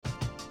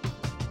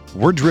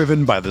We're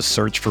driven by the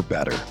search for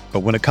better. But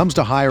when it comes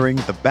to hiring,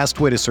 the best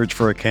way to search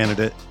for a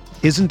candidate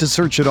isn't to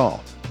search at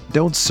all.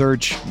 Don't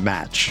search,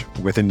 match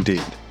with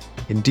Indeed.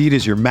 Indeed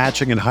is your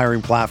matching and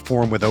hiring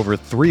platform with over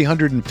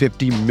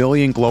 350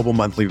 million global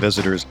monthly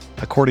visitors,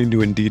 according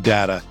to Indeed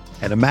data,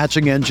 and a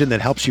matching engine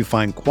that helps you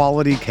find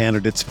quality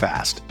candidates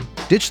fast.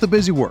 Ditch the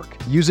busy work.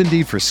 Use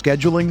Indeed for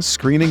scheduling,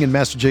 screening, and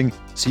messaging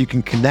so you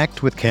can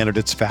connect with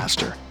candidates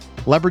faster.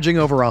 Leveraging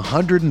over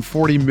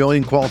 140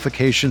 million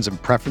qualifications and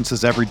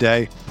preferences every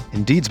day,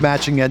 Indeed's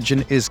matching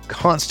engine is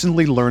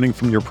constantly learning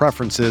from your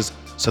preferences,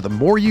 so the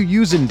more you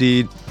use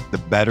Indeed, the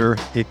better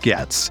it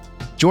gets.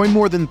 Join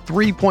more than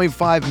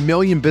 3.5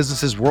 million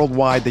businesses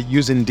worldwide that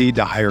use Indeed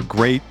to hire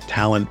great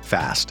talent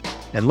fast.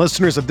 And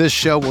listeners of this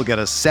show will get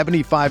a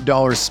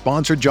 $75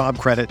 sponsored job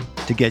credit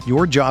to get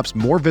your jobs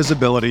more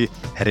visibility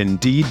at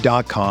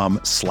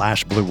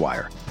Indeed.com/Blue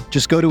Wire.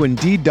 Just go to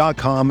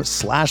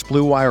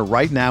Indeed.com/Blue Wire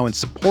right now and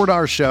support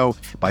our show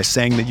by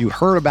saying that you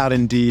heard about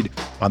Indeed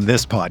on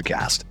this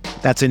podcast.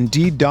 That's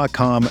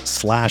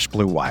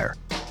Indeed.com/Blue Wire.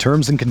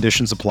 Terms and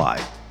conditions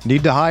apply.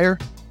 Need to hire?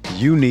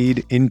 You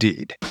need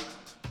Indeed.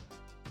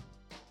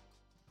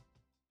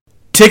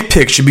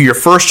 TickPick should be your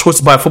first choice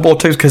to buy football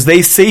tickets because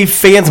they save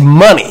fans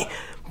money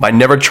by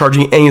never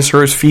charging any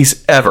service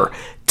fees ever.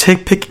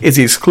 TickPick is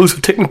the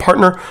exclusive ticketing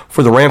partner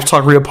for the Rams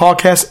Talk Radio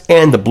podcast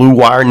and the Blue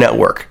Wire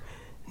Network.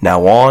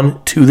 Now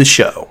on to the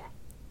show.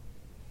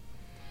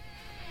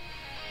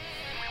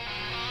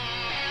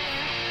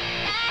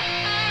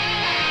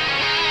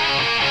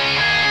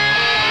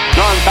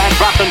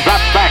 Broughton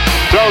drops back,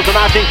 throws an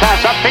arching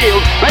pass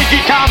upfield.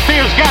 Reggie Tom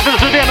Fields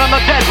gathers it in on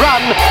a dead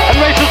run and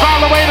races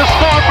all the way to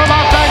score for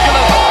Los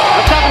Angeles.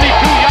 A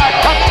 72-yard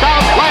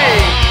touchdown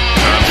play.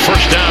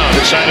 First down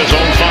inside his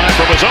own 5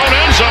 from his own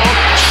end zone.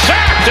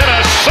 Sacked and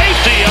a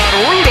safety on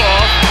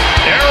Rudolph.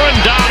 Aaron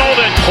Donald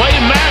and Clay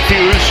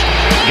Matthews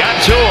got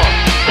to him.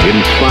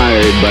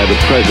 Inspired by the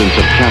presence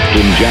of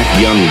Captain Jack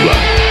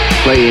Youngblood,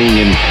 playing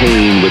in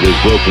pain with his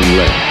broken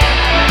leg.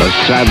 A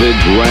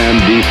savage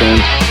Ram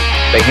defense.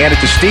 They hand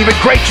it to Steven.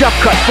 Great jump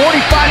cut. 45.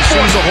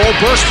 Sees a whole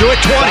burst to it.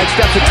 20.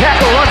 Steps a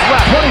tackle. Runs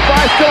left.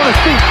 25. Still on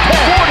his feet.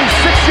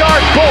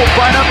 46-yard goal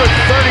by number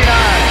 39.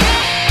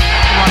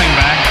 Running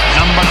back,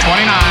 number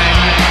 29,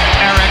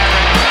 Eric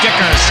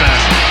Dickerson.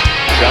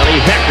 Johnny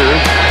Hecker,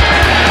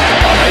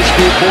 a high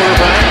school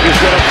quarterback, is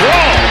going to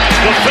throw.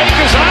 The fake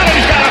is on it.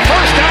 He's got a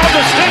first down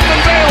to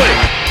Stephen Bailey.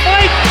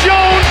 Mike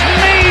Jones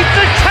made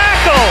the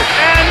tackle,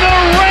 and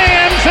the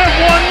Rams have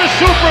won the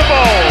Super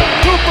Bowl.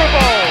 Super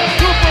Bowl.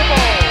 Super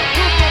Bowl.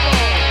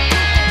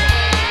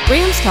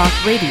 Rams Talk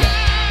Radio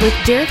with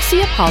Derek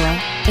Ciapala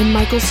and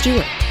Michael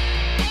Stewart.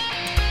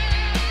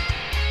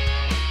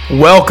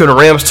 Welcome to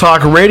Rams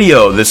Talk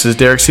Radio. This is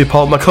Derek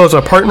Ciapala, my co-host,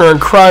 my partner in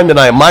crime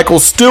tonight, Michael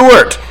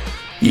Stewart,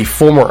 the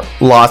former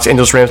Los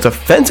Angeles Rams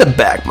defensive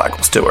back,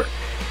 Michael Stewart.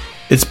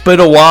 It's been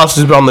a while since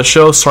we've been on the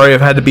show. Sorry I've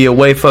had to be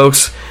away,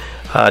 folks,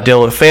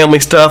 dealing with family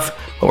stuff,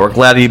 but we're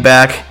glad to be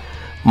back.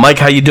 Mike,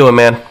 how you doing,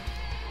 man?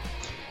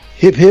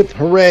 Hip, hip,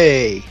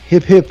 hooray.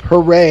 Hip, hip,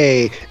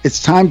 hooray.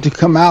 It's time to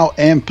come out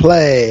and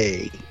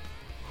play.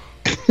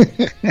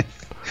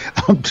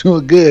 I'm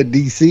doing good,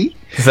 DC.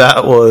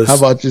 That was How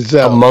about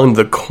yourself? Among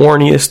the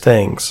corniest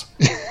things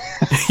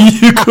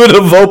you could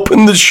have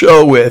opened the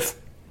show with.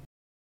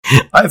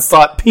 I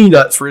thought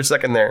Peanuts for a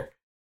second there.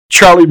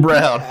 Charlie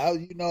Brown.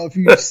 You know, if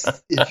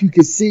you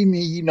can see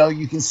me, you know,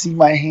 you can see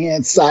my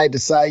hands side to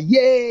side.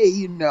 Yay,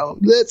 you know,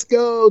 let's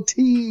go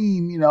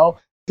team, you know.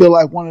 Feel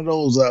like one of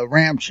those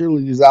Ram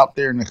cheerleaders out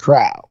there in the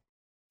crowd.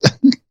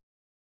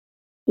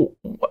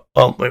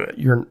 Oh, wait a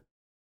minute.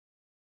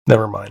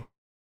 Never mind.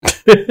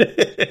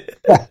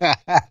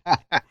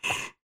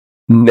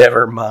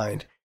 Never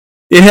mind.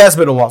 It has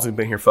been a while since we've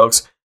been here,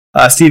 folks.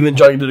 Steven,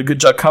 John, you did a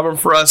good job covering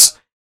for us.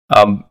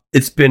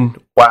 It's been,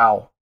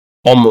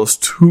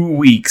 almost 2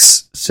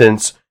 weeks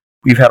since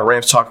we've had a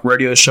Rams Talk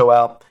Radio show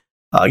out.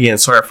 Again,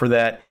 sorry for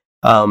that.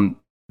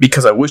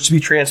 Because I wish to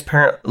be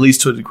transparent, at least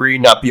to a degree,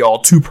 not be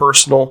all too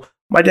personal.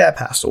 My dad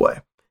passed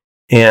away.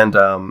 And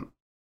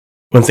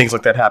when things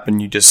like that happen,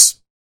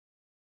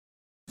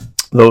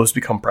 those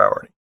become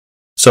priority.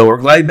 So we're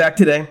glad to be back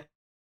today.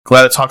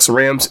 Glad to talk some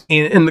Rams.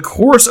 And in the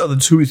course of the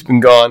 2 weeks been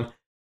gone,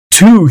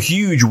 2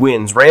 huge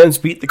wins. Rams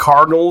beat the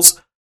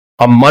Cardinals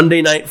on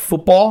Monday Night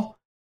Football,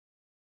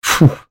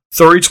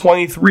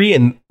 30-23,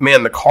 and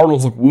man, the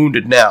Cardinals look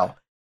wounded now.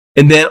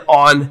 And then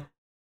on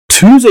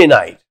Tuesday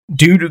night,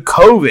 due to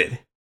COVID,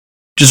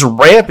 just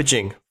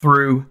rampaging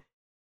through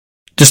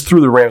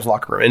the Rams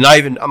locker room. And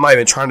I'm not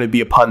even trying to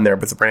be a pun there,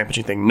 but the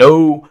rampaging thing,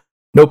 no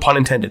pun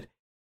intended.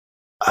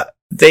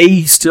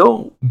 They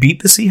still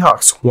beat the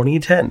Seahawks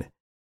 20-10.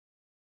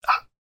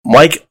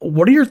 Mike,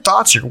 what are your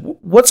thoughts here?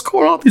 What's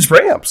going on with these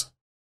Rams?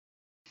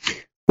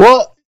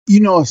 Well, you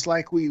know, it's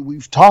like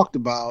we've talked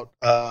about.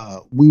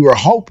 We were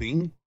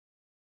hoping,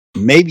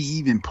 maybe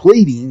even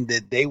pleading,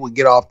 that they would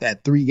get off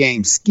that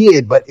 3-game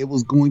skid, but it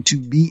was going to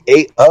be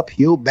a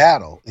uphill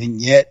battle.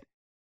 And yet,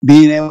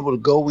 being able to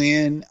go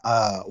in,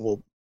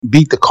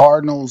 beat the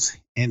Cardinals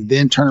and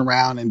then turn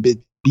around and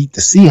beat the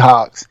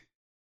Seahawks,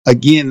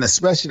 again,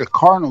 especially the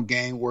Cardinal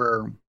game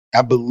where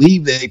I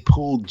believe they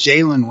pulled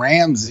Jalen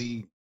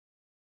Ramsey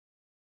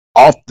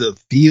off the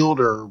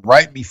field or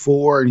right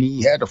before, and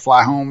he had to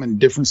fly home and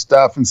different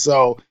stuff. And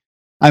so,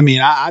 I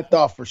mean, I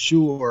thought for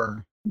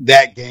sure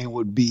that game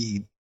would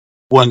be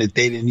one that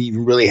they didn't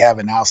even really have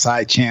an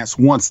outside chance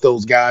once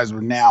those guys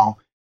were now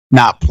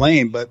not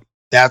playing. But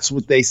that's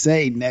what they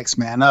say, next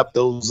man up.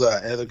 Those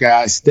other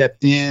guys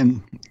stepped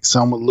in,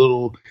 some with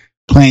little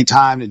playing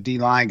time. The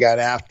D-line got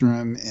after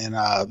him,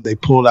 and they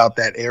pulled out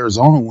that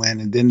Arizona win,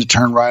 and then to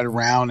turn right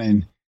around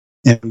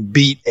and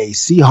beat a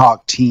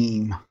Seahawk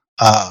team.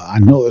 I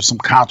know there's some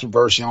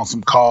controversy on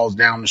some calls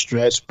down the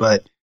stretch,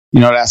 but,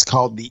 that's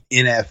called the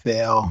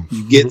NFL.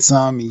 You get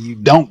some and you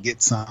don't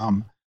get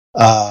some.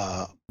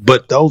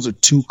 But those are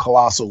two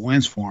colossal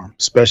wins for him,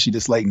 especially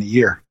this late in the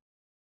year.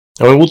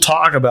 I mean, we'll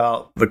talk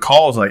about the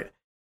calls.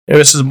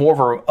 This is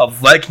more of a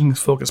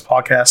Vikings-focused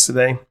podcast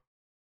today.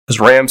 As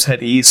Rams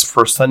head east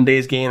for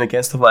Sunday's game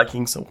against the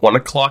Vikings at 1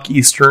 o'clock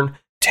Eastern,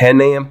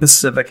 10 a.m.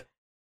 Pacific.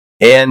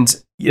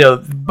 And,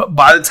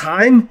 by the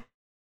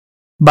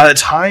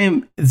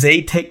time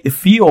they take the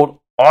field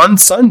on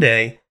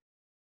Sunday,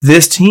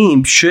 this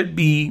team should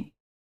be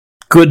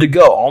good to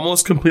go,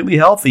 almost completely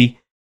healthy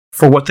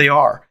for what they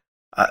are.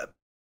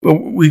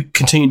 We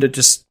continue to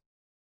just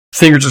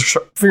fingers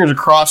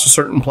across for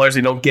certain players.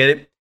 They don't get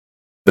it,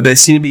 but they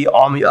seem to be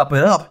on the up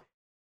and up.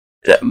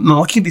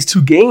 Looking at these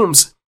two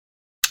games,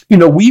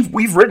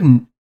 we've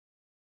ridden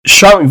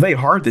Sean McVay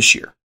hard this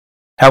year,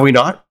 have we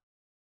not?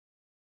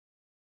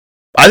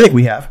 I think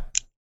we have.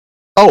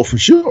 Oh, for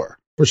sure.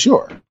 For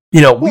sure.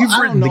 We've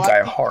ridden the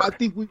guy hard. I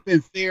think we've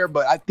been fair,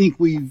 but I think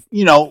we've,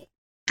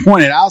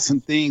 pointed out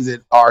some things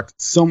that are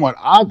somewhat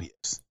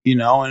obvious,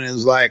 and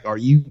it's like, are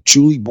you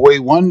truly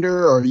boy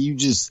wonder? Or are you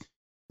just,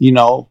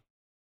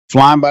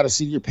 flying by the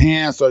seat of your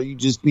pants? Or are you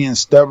just being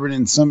stubborn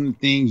in some of the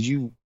things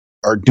you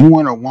are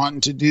doing or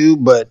wanting to do?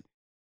 But,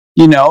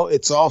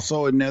 it's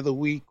also another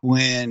week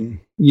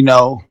when,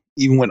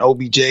 even when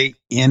OBJ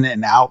in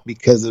and out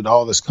because of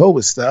all this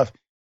COVID stuff,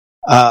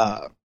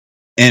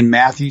 and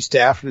Matthew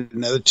Stafford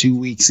another 2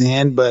 weeks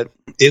in. But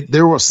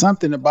there was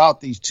something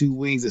about these 2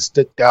 weeks that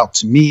stuck out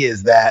to me,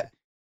 is that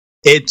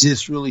it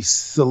just really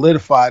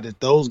solidified that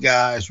those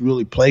guys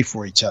really play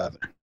for each other.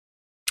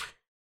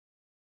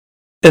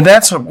 And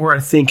that's where I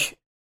think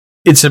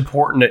it's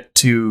important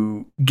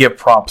to give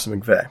props to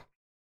McVay.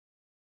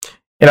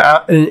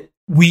 And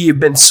we have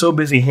been so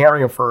busy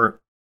hammering him for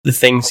the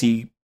things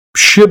he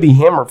should be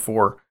hammered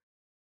for.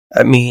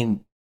 I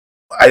mean,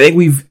 I think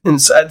we've,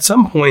 at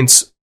some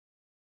points,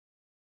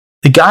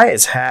 the guy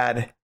has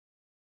had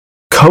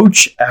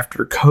coach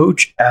after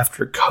coach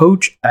after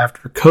coach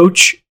after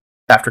coach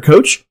after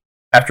coach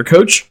after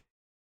coach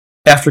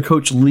after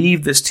coach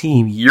leave this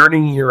team year in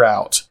and year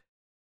out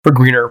for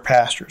greener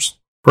pastures,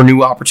 for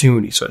new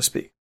opportunities, so to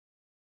speak.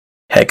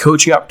 Head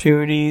coaching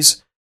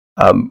opportunities,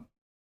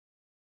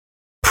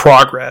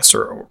 progress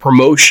or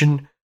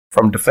promotion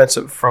from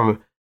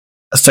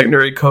a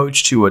secondary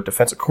coach to a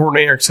defensive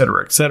coordinator, et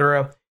cetera, et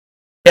cetera.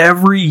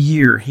 Every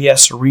year he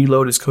has to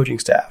reload his coaching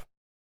staff.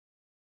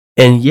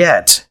 And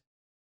yet,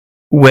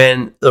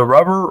 when the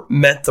rubber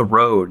met the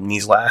road in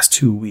these last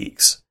 2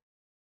 weeks,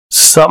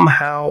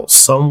 somehow,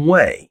 some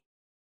way,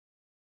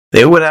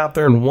 they went out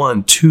there and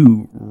won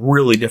 2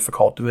 really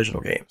difficult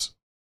divisional games.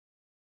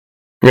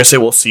 You're going to say,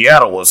 well,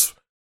 Seattle was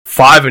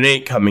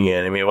 5-8 coming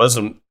in. I mean, it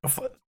wasn't.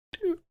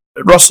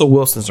 Russell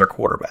Wilson's their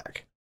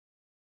quarterback.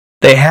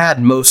 They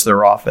had most of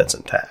their offense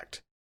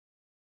intact.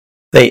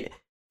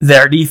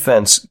 Their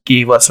defense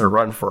gave us a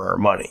run for our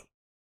money.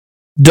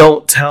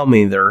 Don't tell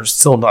me they're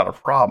still not a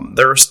problem.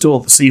 They're still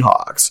the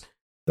Seahawks.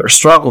 They're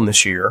struggling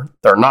this year.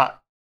 They're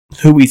not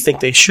who we think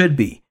they should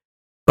be,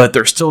 but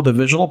they're still a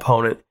divisional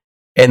opponent,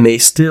 and they're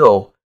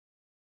still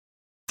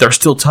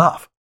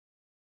tough.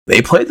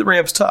 They played the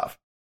Rams tough.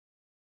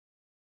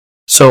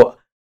 So,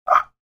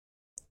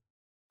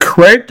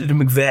 credit to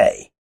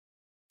McVay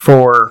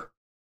for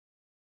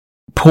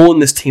pulling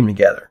this team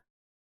together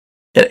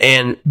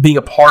and being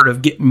a part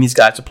of getting these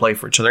guys to play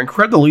for each other. And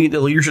credit the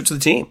leadership to the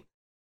team.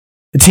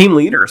 The team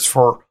leaders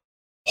for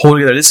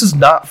holding together. This is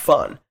not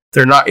fun.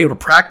 They're not able to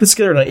practice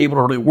together. They're not able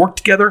to really work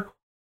together.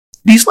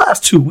 These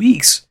last 2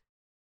 weeks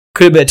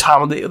could have been a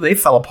time when they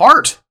fell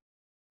apart.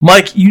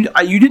 Mike, you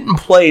didn't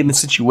play in this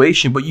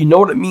situation, but you know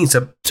what it means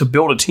to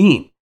build a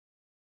team.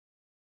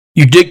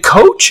 You did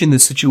coach in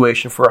this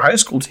situation for a high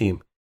school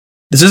team.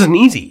 This isn't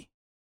easy.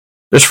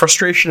 There's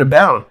frustration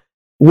abound.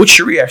 What's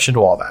your reaction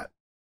to all that?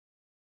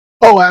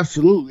 Oh,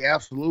 absolutely.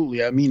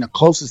 Absolutely. I mean, the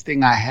closest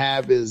thing I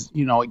have is,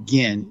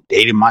 again,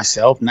 dating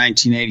myself,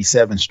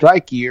 1987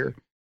 strike year.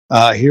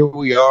 Here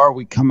we are.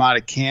 We come out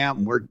of camp.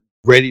 We're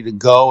ready to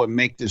go and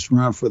make this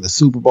run for the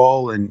Super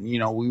Bowl. And,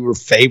 we were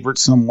favored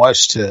so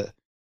much to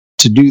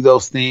do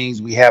those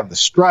things. We have the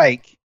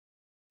strike.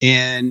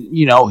 And,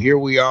 here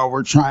we are.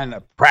 We're trying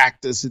to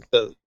practice at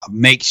the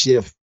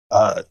makeshift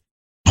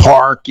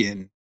park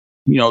and,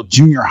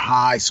 junior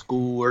high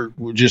school.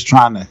 We're just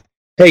trying to,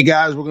 hey,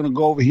 guys, we're going to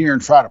go over here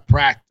and try to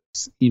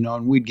practice,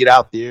 and we'd get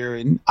out there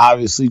and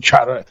obviously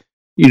try to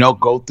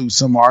go through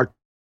some of our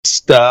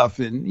stuff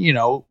and,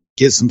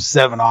 get some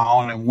 7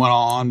 on and 1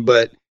 on.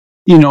 But,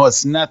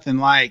 it's nothing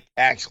like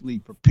actually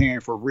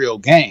preparing for real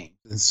games.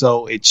 And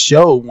so it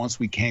showed once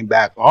we came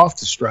back off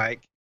the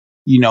strike,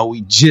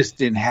 we just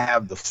didn't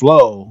have the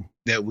flow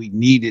that we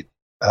needed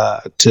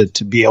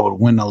to be able to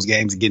win those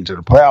games and get into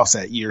the playoffs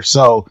that year.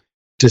 So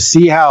to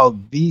see how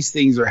these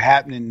things are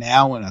happening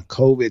now in a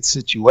COVID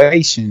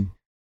situation,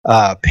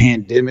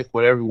 pandemic,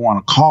 whatever you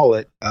want to call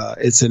it,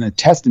 it's a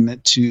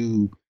testament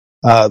to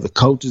the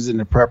coaches in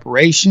the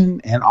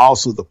preparation and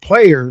also the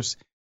players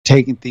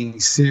taking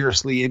things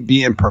seriously and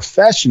being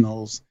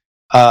professionals,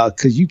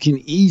 because you can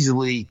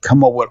easily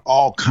come up with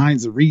all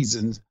kinds of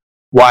reasons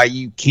why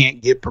you can't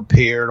get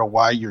prepared or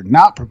why you're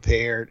not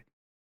prepared.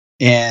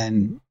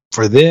 And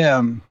for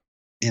them,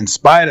 in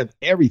spite of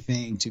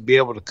everything, to be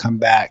able to come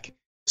back,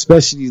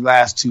 especially these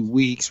last 2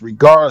 weeks,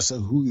 regardless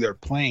of who they're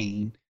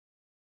playing,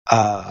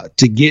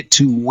 to get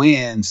 2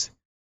 wins,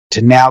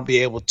 to now be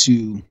able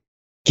to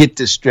get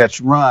this stretch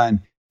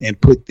run and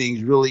put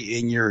things really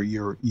in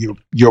your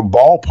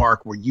ballpark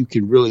where you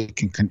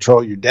can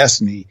control your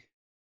destiny.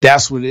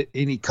 That's what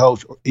any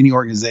coach, or any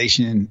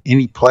organization,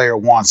 any player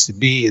wants to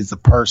be, is the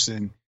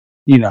person,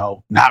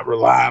 not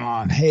relying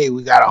on, hey,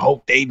 we got to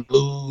hope they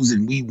lose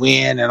and we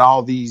win, and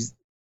all these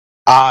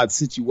odd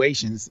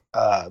situations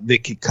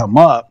that could come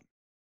up.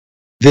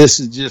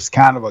 This is just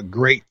kind of a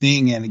great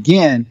thing. And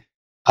again,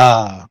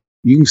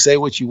 you can say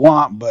what you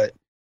want, but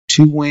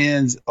 2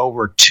 wins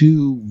over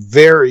 2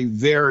 very,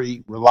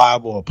 very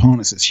reliable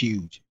opponents is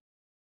huge.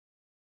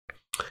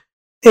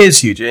 It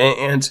is huge.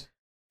 And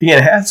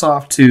again, hats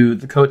off to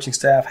the coaching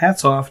staff.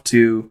 Hats off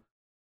to,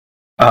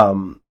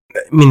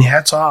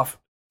 hats off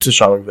to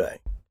Sean McVay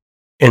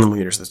and the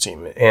leaders of the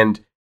team.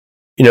 And,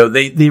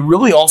 they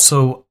really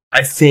also,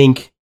 I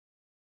think,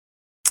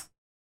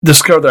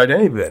 discovered their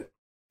identity a bit.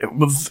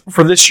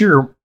 For this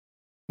year,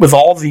 with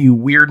all the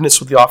weirdness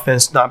with the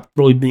offense not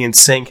really being in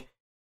sync,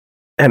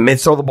 and they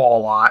throw the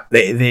ball a lot.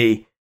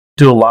 They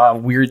do a lot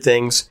of weird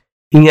things.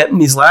 And yet in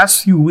these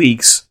last few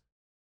weeks,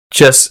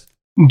 just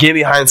getting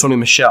behind Sony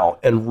Michel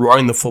and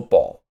running the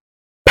football,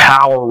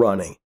 power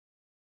running,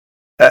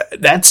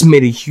 that's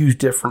made a huge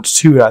difference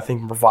too, I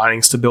think, in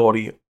providing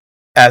stability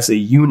as a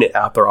unit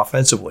out there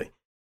offensively.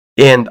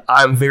 And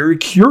I'm very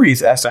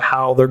curious as to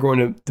how they're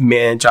going to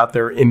manage out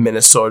there in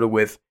Minnesota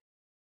with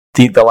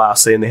the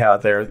last stadium they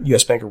have there.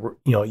 US Bank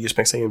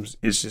Stadium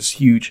is just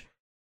huge.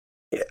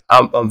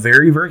 I'm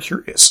very, very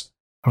curious.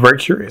 I'm very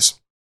curious.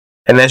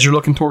 And as you're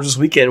looking towards this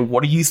weekend,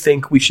 what do you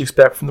think we should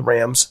expect from the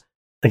Rams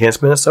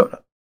against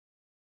Minnesota?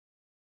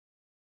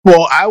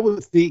 Well, I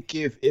would think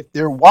if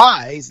they're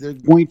wise, they're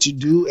going to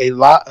do a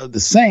lot of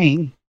the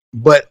same.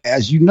 But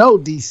as you know,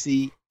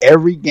 DC,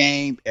 every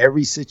game,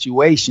 every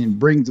situation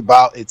brings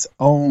about its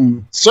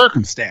own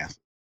circumstance.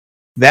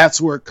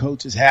 That's where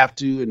coaches have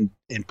to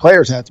and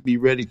players have to be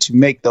ready to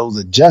make those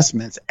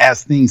adjustments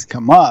as things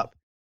come up,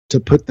 to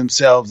put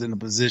themselves in a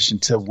position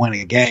to win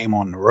a game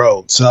on the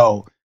road.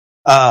 So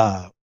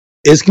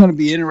it's going to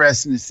be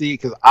interesting to see,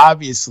 because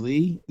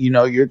obviously,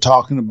 you're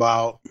talking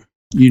about,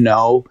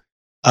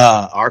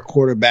 our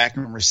quarterback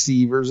and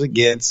receivers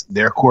against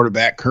their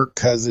quarterback, Kirk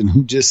Cousins,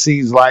 who just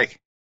seems like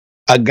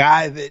a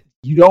guy that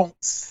you don't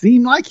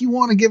seem like you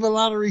want to give a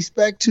lot of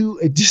respect to.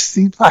 It just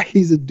seems like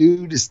he's a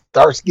dude that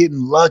starts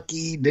getting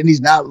lucky, then he's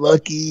not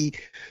lucky.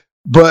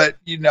 But,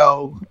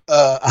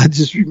 I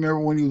just remember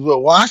when he was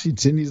at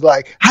Washington, he's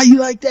like, how you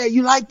like that?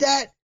 You like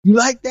that? You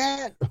like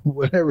that?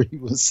 Whatever he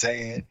was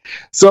saying.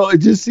 So it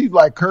just seems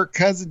like Kirk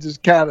Cousins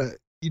just kind of,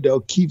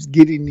 keeps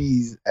getting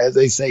these, as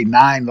they say,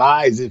 9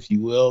 lives, if you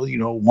will,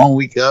 1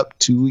 week up,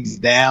 2 weeks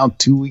down,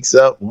 2 weeks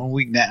up, 1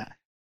 week down.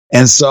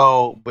 And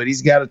so, but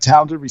he's got a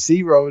talented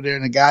receiver over there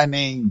and a guy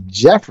named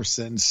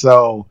Jefferson.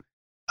 So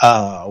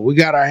we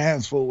got our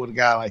hands full with a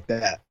guy like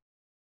that.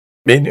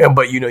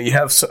 But, you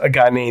have a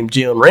guy named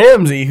Jalen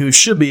Ramsey who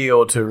should be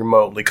able to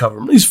remotely cover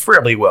him at least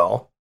fairly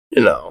well,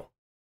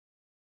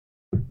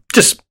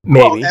 Just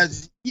maybe.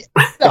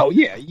 Well,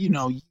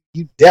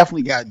 you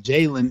definitely got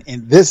Jalen,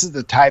 and this is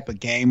the type of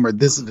game, or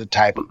this is the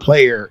type of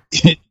player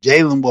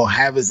Jalen will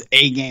have his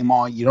A game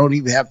on. You don't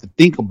even have to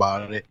think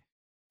about it,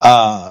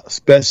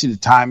 especially the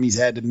time he's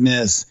had to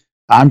miss.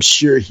 I'm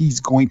sure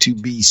he's going to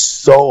be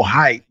so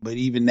hyped, but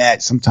even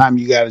that,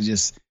 sometimes you got to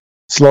just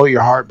slow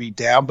your heartbeat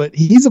down. But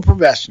he's a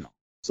professional,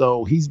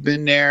 so he's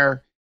been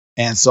there,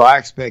 and so I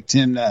expect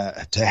him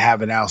to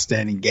have an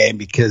outstanding game,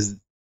 because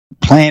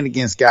playing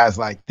against guys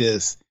like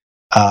this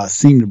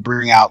seem to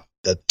bring out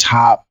the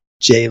top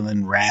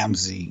Jalen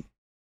Ramsey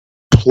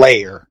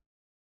player,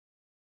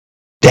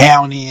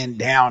 down in,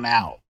 down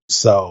out.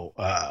 So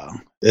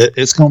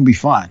it's going to be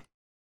fun.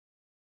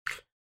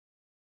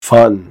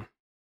 Fun.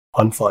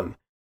 All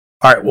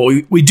right, well,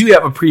 we do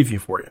have a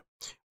preview for you.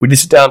 We did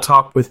sit down and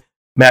talk with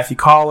Matthew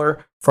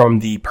Coller from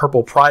the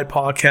Purple Pride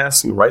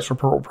podcast, who writes for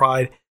Purple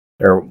Pride.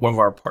 They're one of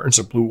our partners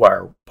of Blue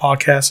Wire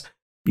podcast.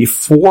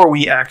 Before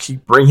we actually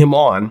bring him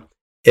on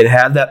and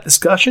have that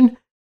discussion,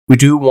 we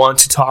do want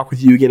to talk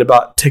with you again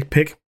about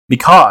TickPick,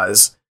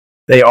 because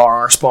they are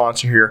our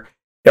sponsor here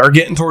are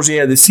getting towards the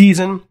end of the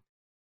season,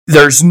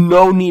 there's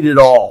no need at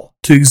all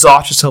to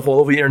exhaust yourself all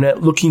over the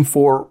internet looking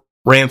for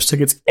Rams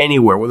tickets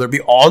anywhere, whether it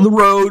be on the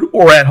road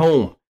or at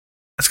home.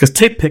 That's because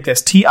TickPick,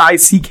 that's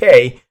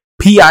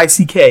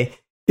TickPick,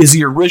 is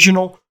the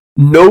original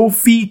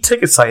no-fee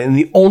ticket site and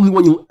the only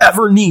one you'll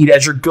ever need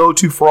as your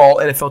go-to for all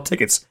NFL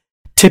tickets.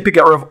 TickPick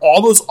got rid of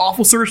all those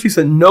awful service fees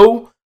and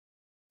know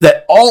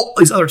that all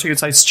these other ticket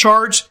sites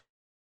charge,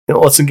 and it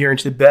lets them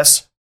guarantee the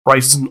best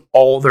prices in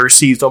all their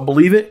seats. Don't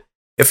believe it?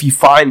 If you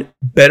find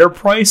better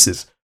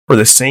prices for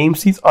the same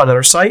seats on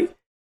another site,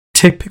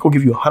 TickPick will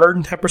give you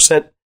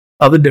 110%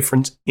 of the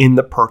difference in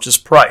the purchase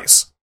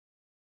price.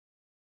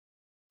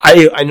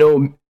 I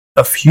know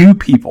a few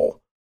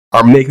people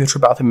are making the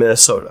trip out to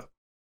Minnesota.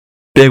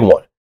 Big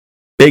one.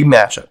 Big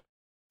matchup.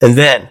 And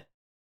then,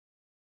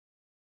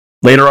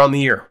 later on in the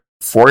year,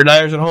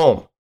 49ers at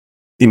home.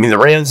 I mean, the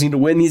Rams need to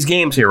win these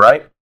games here,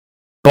 right?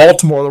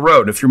 Baltimore on the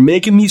road. If you're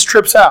making these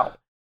trips out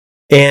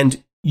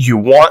and you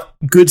want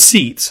good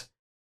seats,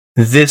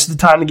 this is the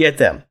time to get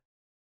them.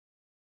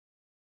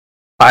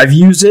 I've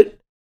used it.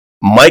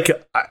 Mike,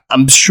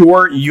 I'm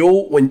sure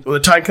when the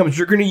time comes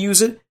you're going to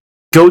use it.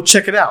 Go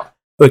check it out.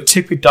 Go to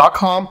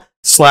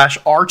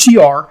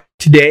tickpick.com/RTR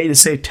today to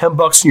save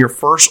 $10 in your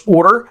first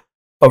order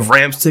of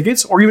Rams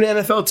tickets or even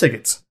NFL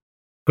tickets.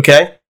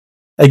 Okay?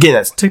 Again,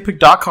 that's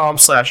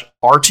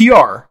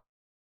tickpick.com/RTR.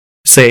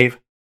 Save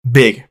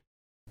big.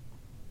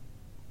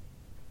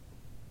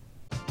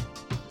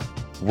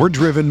 We're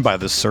driven by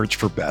the search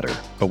for better.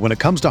 But when it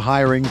comes to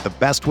hiring, the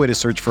best way to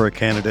search for a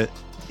candidate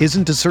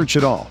isn't to search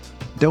at all.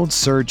 Don't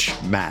search,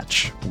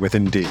 match with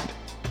Indeed.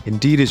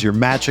 Indeed is your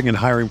matching and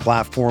hiring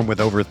platform with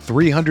over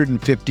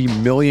 350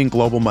 million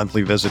global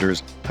monthly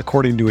visitors,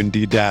 according to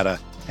Indeed data,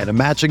 and a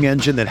matching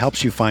engine that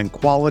helps you find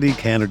quality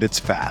candidates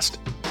fast.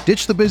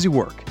 Ditch the busy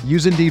work.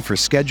 Use Indeed for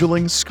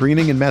scheduling,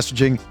 screening, and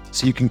messaging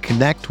so you can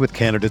connect with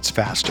candidates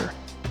faster.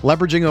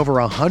 Leveraging over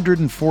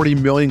 140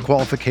 million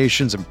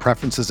qualifications and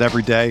preferences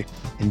every day,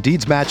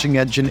 Indeed's matching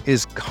engine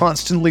is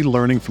constantly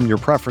learning from your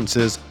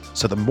preferences,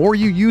 so the more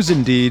you use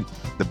Indeed,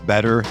 the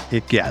better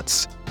it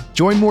gets.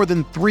 Join more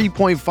than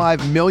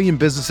 3.5 million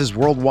businesses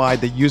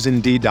worldwide that use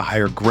Indeed to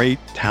hire great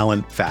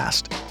talent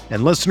fast.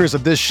 And listeners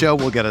of this show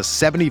will get a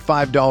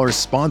 $75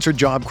 sponsored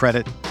job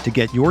credit to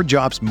get your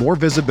jobs more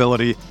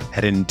visibility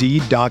at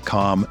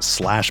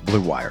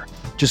Indeed.com/Blue Wire.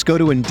 Just go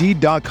to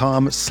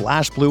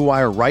Indeed.com/Blue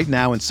Wire right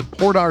now and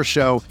support our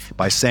show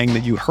by saying that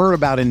you heard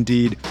about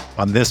Indeed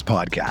on this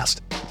podcast.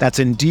 That's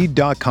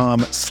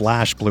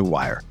Indeed.com/Blue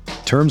Wire.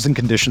 Terms and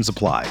conditions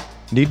apply.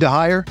 Need to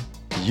hire?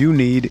 You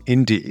need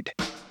Indeed.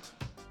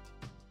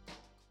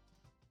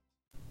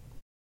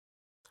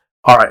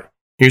 All right,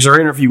 here's our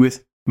interview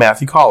with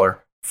Matthew Coller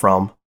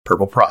from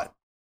Purple Pride.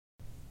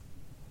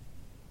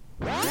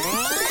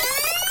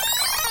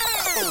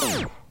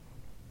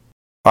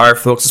 All right,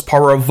 folks, as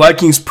part of our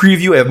Vikings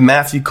preview, I have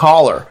Matthew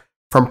Coller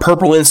from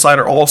Purple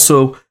Insider.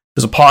 Also,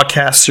 there's a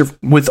podcast here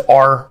with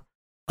our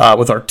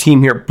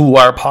team here at Blue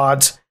Wire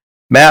Pods.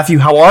 Matthew,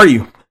 how are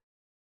you?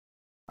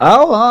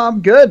 Oh,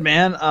 I'm good,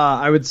 man.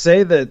 I would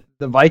say that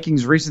the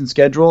Vikings' recent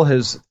schedule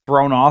has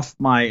thrown off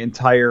my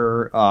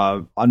entire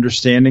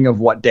understanding of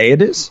what day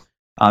it is.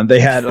 They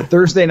had a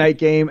Thursday night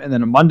game and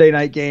then a Monday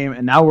night game,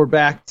 and now we're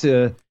back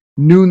to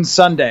noon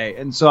Sunday.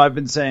 And so I've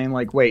been saying,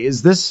 like, wait,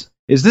 is this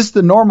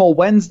the normal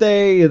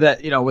Wednesday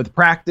that, with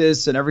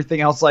practice and everything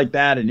else like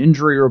that and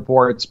injury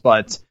reports?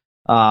 But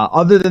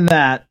other than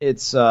that,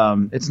 it's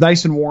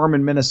nice and warm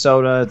in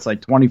Minnesota. It's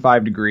like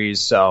 25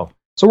 degrees, so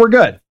we're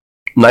good.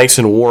 Nice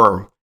and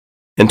warm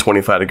and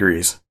 25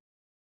 degrees.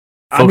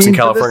 Folks in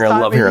California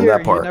love hearing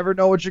that part. You never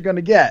know what you're going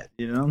to get,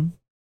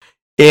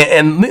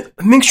 And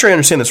make sure I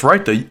understand this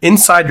right, though.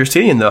 Inside your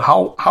stadium, though,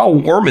 how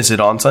warm is it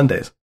on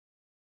Sundays?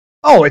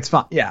 Oh, it's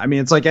fine. Yeah, I mean,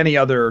 it's like any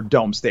other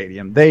dome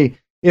stadium.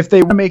 If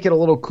they want to make it a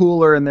little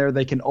cooler in there,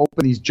 they can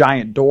open these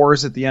giant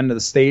doors at the end of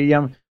the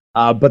stadium.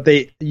 But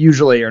they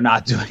usually are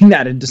not doing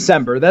that in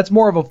December. That's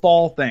more of a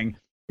fall thing.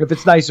 If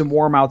it's nice and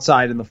warm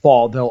outside in the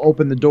fall, they'll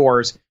open the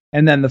doors,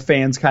 and then the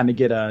fans kind of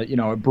get a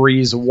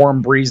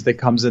warm breeze that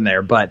comes in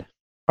there. But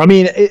I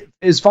mean,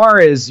 as far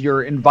as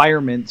your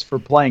environments for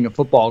playing a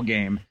football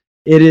game,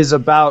 it is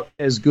about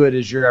as good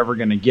as you're ever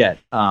going to get.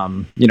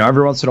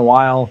 Every once in a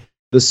while,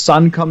 the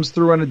sun comes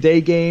through on a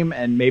day game,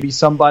 and maybe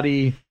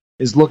somebody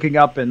is looking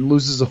up and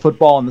loses a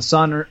football in the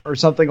sun or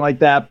something like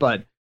that.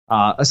 But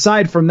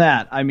aside from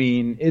that, I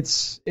mean,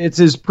 it's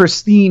as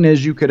pristine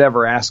as you could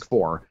ever ask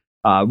for,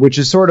 which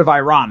is sort of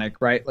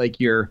ironic, right? Like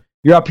you're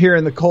up here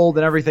in the cold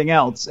and everything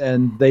else,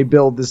 and they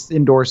build this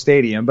indoor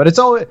stadium. But it's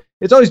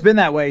always been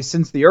that way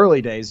since the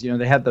early days.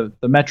 They had the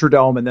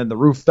Metrodome, and then the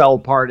roof fell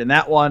apart in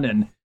that one,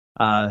 and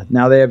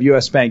now they have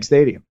US Bank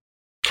Stadium.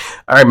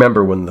 I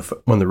remember when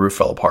the roof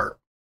fell apart.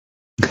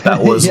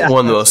 That was one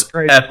of the most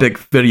epic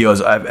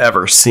videos I've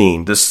ever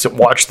seen. Just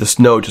watch the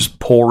snow just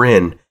pour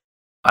in.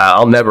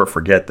 I'll never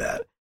forget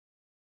that.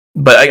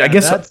 But I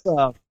guess that's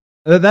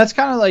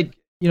kind of like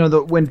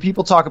when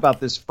people talk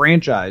about this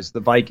franchise, the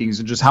Vikings,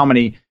 and just how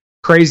many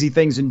crazy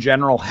things in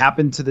general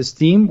happen to this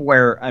team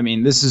where, I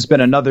mean, this has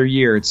been another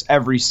year. It's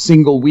every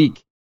single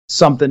week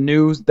something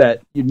new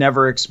that you'd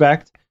never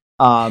expect.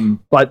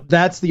 But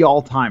that's the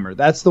all-timer.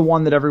 That's the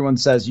one that everyone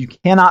says you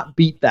cannot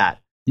beat that.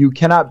 You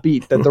cannot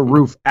beat that the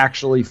roof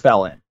actually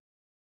fell in.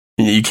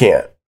 You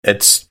can't.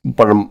 It's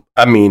what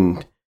I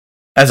mean.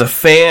 As a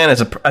fan,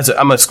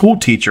 I'm a school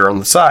teacher on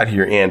the side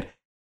here, and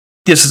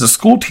this is a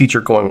school teacher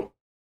going,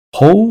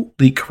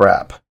 holy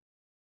crap.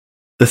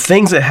 The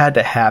things that had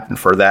to happen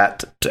for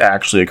that to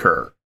actually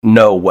occur.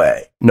 No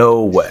way.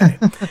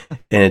 And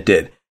it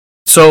did.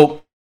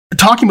 So,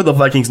 talking about the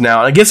Vikings now,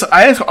 and I guess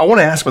I want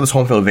to ask about this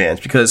home field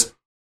advantage because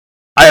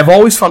I have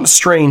always found it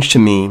strange to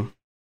me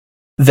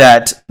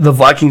that the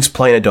Vikings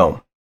play in a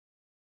dome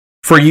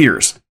for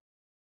years.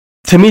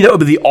 To me, that would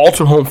be the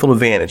ultimate home field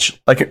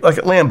advantage, like at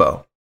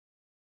Lambeau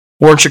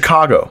or in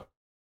Chicago,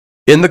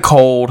 in the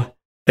cold,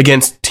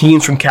 against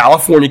teams from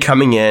California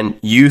coming in,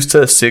 used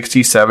to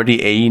 60,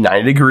 70, 80,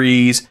 90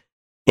 degrees,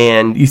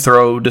 and you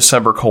throw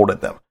December cold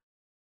at them.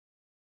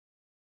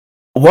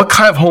 What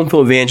kind of home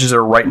field advantages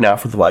are right now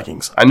for the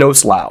Vikings? I know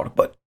it's loud,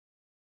 but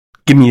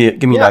give me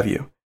that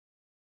view.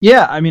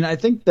 Yeah, I mean, I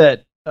think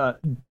that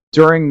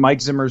during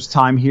Mike Zimmer's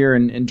time here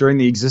and during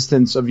the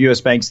existence of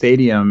US Bank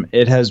Stadium,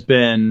 it has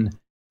been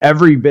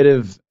every bit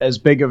of as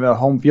big of a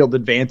home field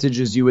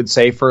advantage as you would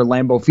say for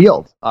Lambeau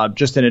Field,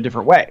 just in a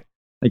different way.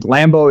 Like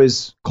Lambeau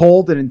is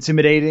cold and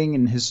intimidating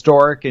and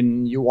historic,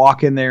 and you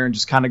walk in there and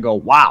just kind of go,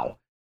 wow.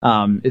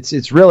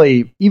 It's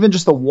really, even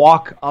just the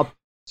walk up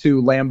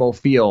to Lambeau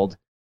Field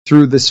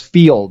through this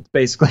field,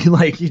 basically,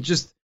 like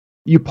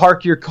you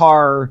park your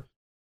car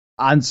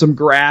on some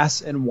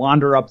grass and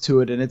wander up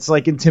to it, and it's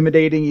like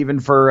intimidating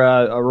even for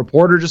a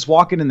reporter just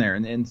walking in there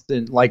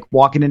and like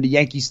walking into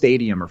Yankee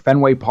Stadium or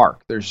Fenway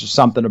Park. There's just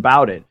something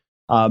about it.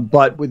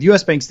 But with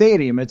US Bank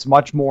Stadium, it's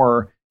much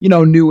more,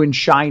 new and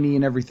shiny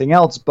and everything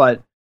else,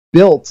 but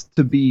built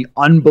to be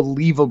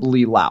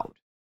unbelievably loud.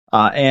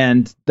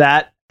 And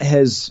that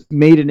has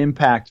made an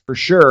impact for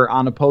sure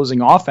on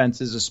opposing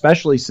offenses,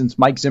 especially since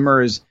Mike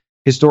Zimmer is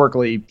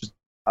historically,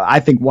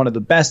 I think, one of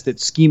the best at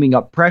scheming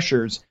up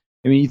pressures.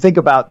 I mean, you think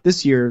about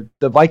this year,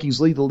 the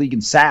Vikings lead the league in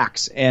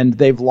sacks, and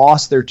they've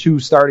lost their two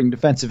starting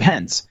defensive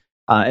ends.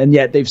 And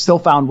yet they've still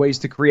found ways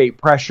to create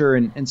pressure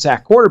and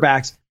sack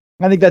quarterbacks.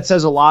 I think that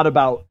says a lot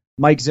about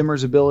Mike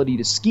Zimmer's ability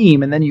to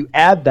scheme. And then you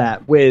add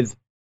that with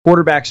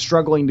quarterbacks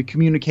struggling to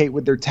communicate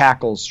with their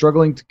tackles,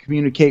 struggling to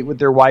communicate with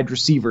their wide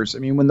receivers. I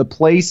mean, when the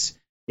place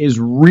is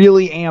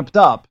really amped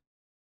up,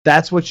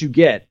 that's what you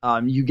get.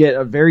 You get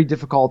a very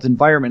difficult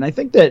environment. I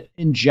think that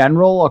in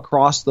general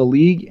across the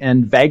league,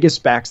 and Vegas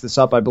backs this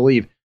up, I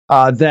believe,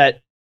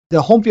 that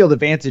the home field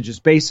advantage is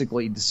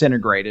basically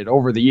disintegrated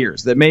over the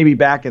years. That maybe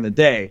back in the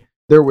day,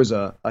 there was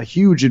a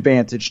huge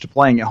advantage to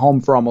playing at home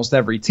for almost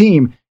every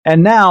team.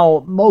 And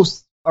now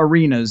most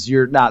arenas,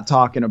 you're not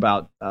talking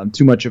about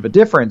too much of a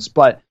difference.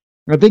 But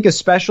I think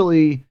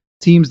especially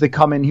teams that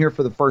come in here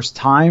for the first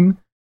time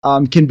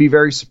can be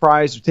very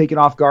surprised or taken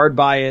off guard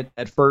by it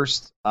at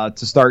first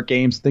to start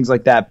games, things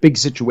like that. Big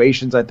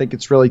situations, I think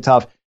it's really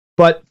tough.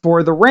 But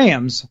for the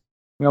Rams,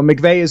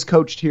 McVay has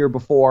coached here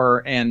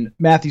before, and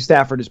Matthew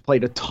Stafford has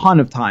played a ton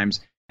of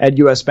times at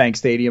US Bank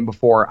Stadium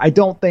before. I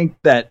don't think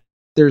that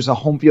there's a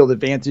home field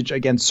advantage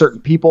against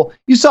certain people.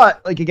 You saw it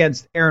like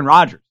against Aaron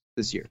Rodgers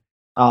this year.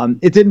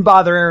 It didn't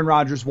bother Aaron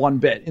Rodgers one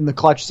bit in the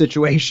clutch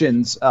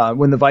situations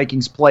when the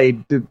Vikings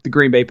played the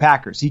Green Bay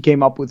Packers. He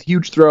came up with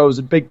huge throws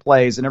and big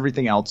plays and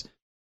everything else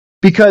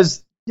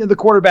because the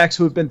quarterbacks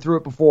who have been through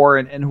it before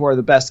and who are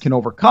the best can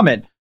overcome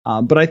it.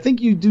 But I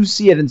think you do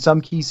see it in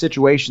some key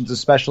situations,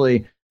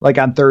 especially like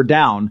on third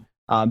down,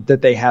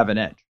 that they have an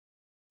edge.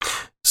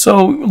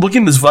 So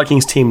looking at this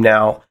Vikings team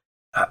now,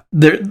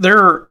 they've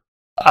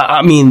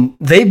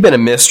been a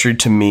mystery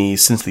to me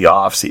since the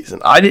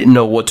offseason. I didn't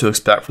know what to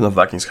expect from the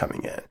Vikings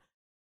coming in.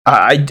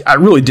 I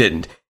really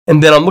didn't.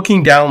 And then I'm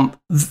looking down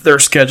their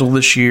schedule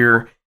this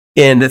year,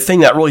 and the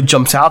thing that really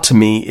jumps out to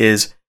me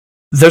is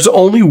there's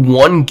only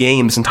one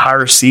game this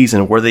entire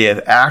season where they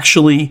have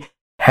actually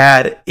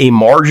had a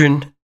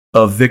margin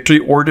of victory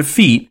or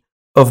defeat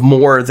of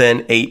more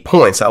than 8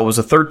 points. That was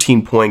a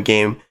 13-point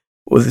game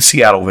with the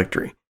Seattle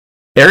victory.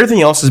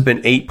 Everything else has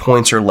been 8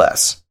 points or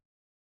less.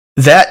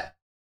 That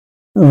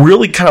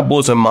really kind of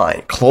blows my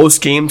mind. Close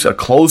games, a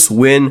close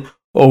win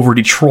over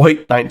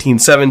Detroit,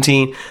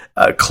 19-17,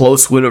 a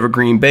close win over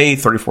Green Bay,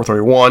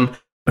 34-31,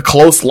 a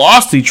close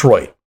loss to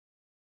Detroit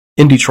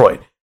in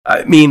Detroit.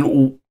 I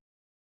mean,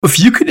 if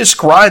you could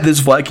describe this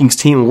Vikings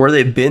team and where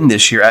they've been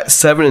this year at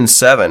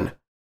 7-7,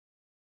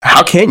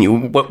 how can you?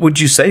 What would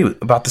you say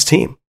about this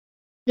team?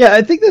 Yeah,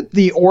 I think that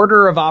the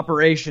order of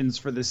operations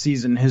for the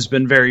season has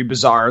been very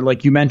bizarre.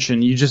 Like you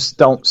mentioned, you just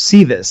don't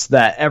see this,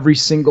 that every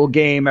single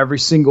game, every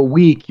single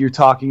week, you're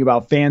talking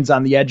about fans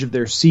on the edge of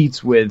their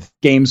seats with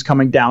games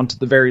coming down to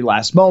the very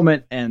last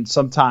moment. And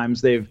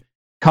sometimes they've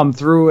come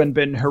through and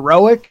been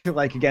heroic,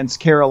 like against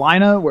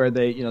Carolina, where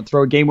they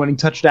throw a game-winning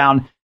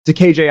touchdown to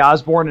KJ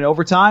Osborne in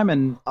overtime.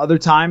 And other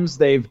times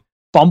they've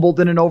fumbled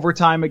in an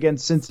overtime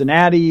against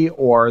Cincinnati,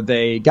 or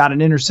they got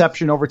an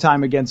interception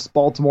overtime against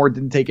Baltimore,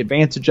 didn't take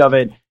advantage of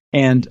it,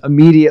 and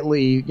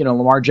immediately,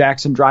 Lamar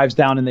Jackson drives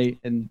down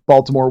and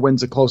Baltimore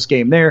wins a close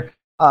game there.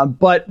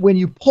 But when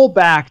you pull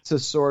back to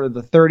sort of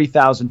the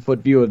 30,000-foot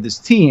view of this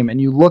team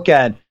and you look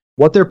at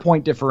what their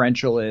point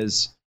differential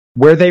is,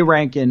 where they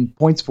rank in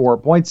points for,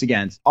 points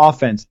against,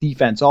 offense,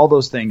 defense, all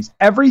those things,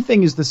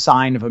 everything is the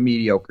sign of a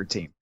mediocre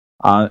team.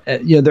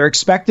 Their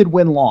expected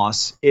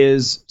win-loss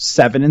is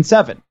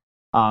 7-7,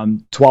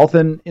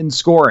 12th in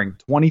scoring,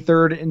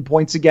 23rd in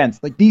points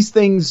against. Like, these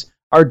things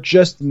are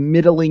just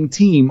middling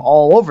team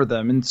all over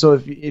them. And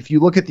so if you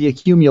look at the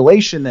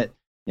accumulation that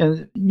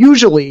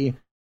usually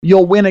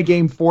you'll win a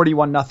game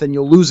 41-0,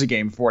 you'll lose a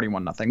game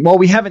 41-0. Well,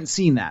 we haven't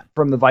seen that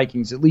from the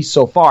Vikings, at least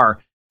so far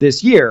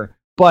this year,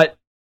 but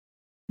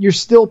you're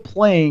still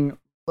playing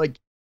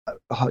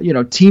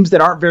teams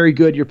that aren't very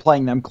good, you're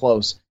playing them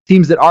close.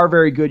 Teams that are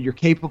very good, you're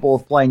capable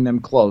of playing them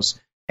close.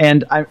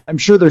 And I'm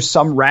sure there's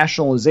some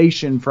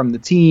rationalization from the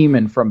team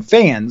and from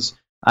fans,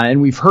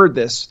 and we've heard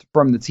this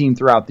from the team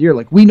throughout the year.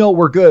 Like, we know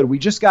we're good, we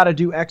just got to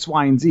do X,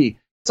 Y, and Z.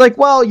 It's like,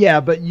 well, yeah,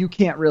 but you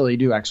can't really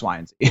do X, Y,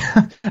 and Z.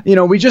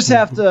 We just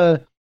have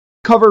to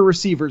cover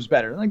receivers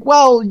better. Like,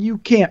 well, you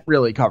can't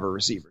really cover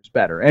receivers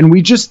better. And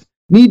we just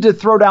need to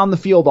throw down the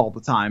field all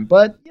the time.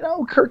 But,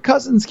 Kirk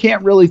Cousins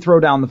can't really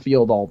throw down the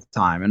field all the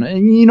time.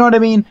 And you know what I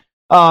mean?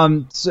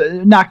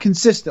 So not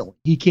consistently.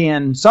 He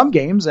can some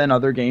games, and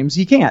other games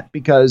he can't,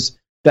 because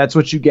that's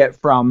what you get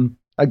from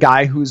a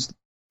guy who's,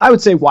 I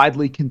would say,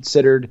 widely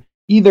considered,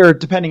 either,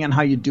 depending on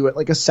how you do it,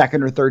 like a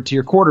second or third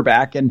tier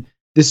quarterback. And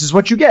this is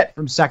what you get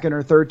from second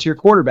or third tier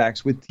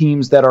quarterbacks with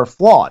teams that are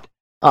flawed,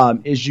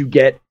 is you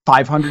get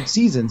 500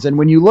 seasons. And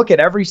when you look at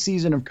every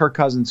season of Kirk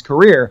Cousins'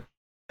 career,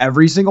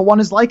 every single one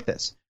is like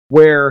this,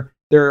 where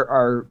there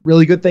are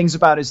really good things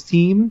about his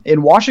team.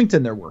 In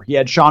Washington, there were. He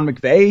had Sean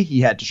McVay,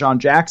 he had Deshaun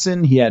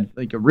Jackson, he had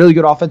like a really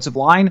good offensive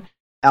line,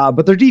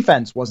 but their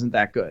defense wasn't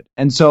that good.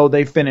 And so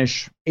they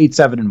finish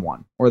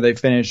 8-7-1, or they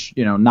finish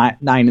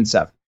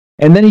 9-7.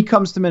 And then he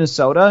comes to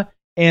Minnesota,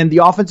 and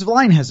the offensive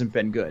line hasn't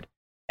been good.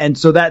 And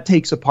so that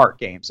takes apart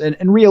games.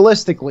 And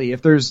realistically,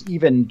 if there's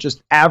even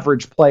just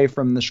average play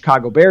from the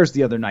Chicago Bears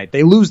the other night,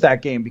 they lose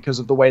that game because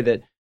of the way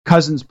that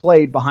Cousins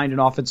played behind an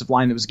offensive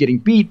line that was getting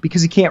beat,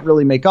 because he can't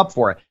really make up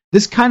for it.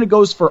 This kind of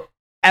goes for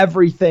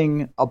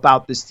everything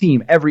about this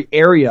team, every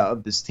area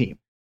of this team.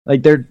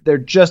 Like, they're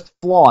just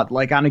flawed.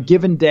 Like, on a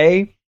given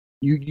day,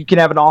 you can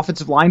have an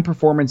offensive line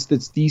performance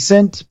that's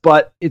decent,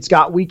 but it's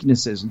got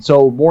weaknesses. And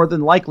so more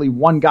than likely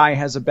one guy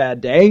has a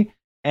bad day,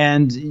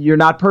 and you're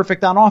not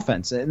perfect on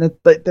offense. And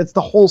that's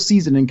the whole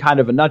season in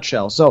kind of a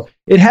nutshell. So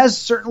it has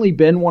certainly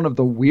been one of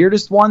the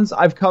weirdest ones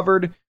I've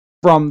covered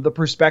from the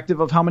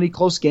perspective of how many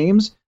close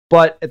games.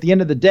 But at the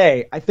end of the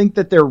day, I think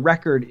that their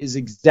record is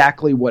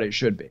exactly what it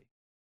should be.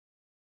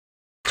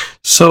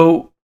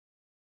 So,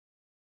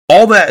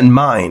 all that in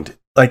mind,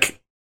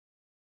 like,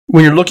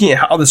 when you're looking at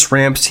how this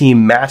Rams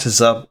team matches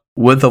up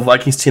with the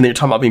Vikings team that you're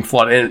talking about being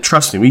flawed, and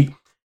trust me,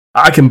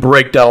 I can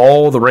break down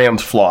all the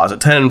Rams' flaws. At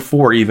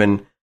 10-4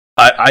 even,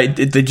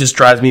 it just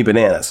drives me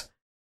bananas.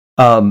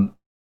 How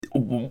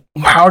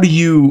do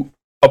you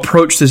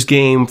approach this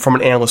game from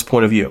an analyst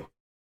point of view?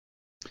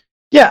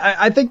 Yeah,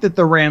 I think that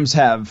the Rams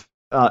have,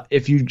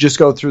 if you just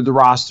go through the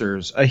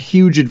rosters, a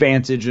huge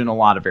advantage in a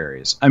lot of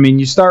areas. I mean,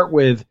 you start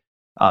with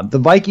the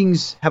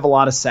Vikings have a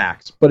lot of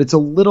sacks, but it's a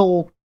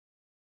little,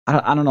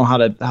 I don't know how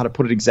to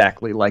put it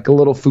exactly, like a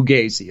little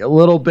fugazi, a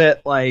little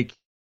bit like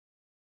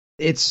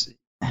it's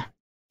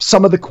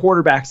some of the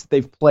quarterbacks that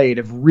they've played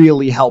have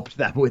really helped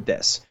them with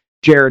this.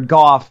 Jared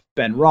Goff,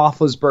 Ben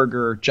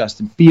Roethlisberger,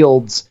 Justin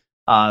Fields,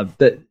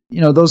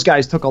 those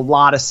guys took a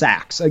lot of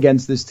sacks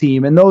against this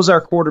team, and those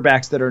are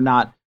quarterbacks that are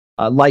not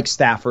like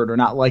Stafford or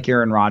not like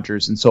Aaron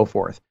Rodgers and so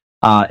forth.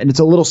 And it's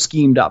a little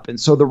schemed up. And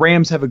so the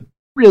Rams have a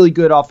really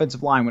good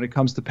offensive line when it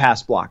comes to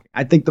pass blocking.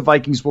 I think the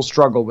Vikings will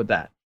struggle with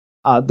that.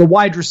 The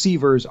wide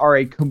receivers are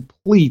a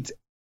complete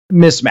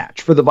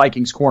mismatch for the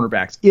Vikings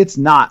cornerbacks. It's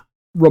not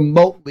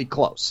remotely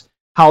close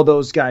how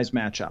those guys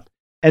match up.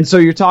 And so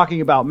you're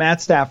talking about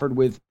Matt Stafford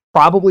with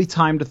probably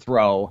time to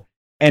throw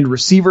and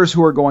receivers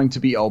who are going to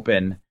be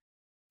open.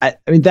 I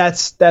mean,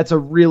 that's a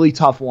really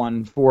tough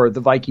one for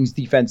the Vikings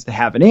defense to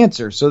have an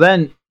answer. So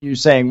then you're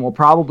saying, well,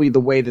 probably the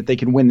way that they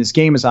can win this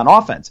game is on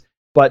offense.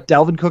 But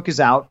Dalvin Cook is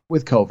out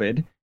with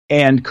COVID,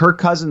 and Kirk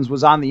Cousins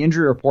was on the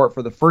injury report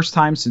for the first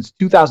time since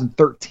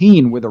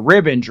 2013 with a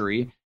rib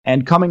injury,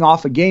 and coming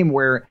off a game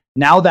where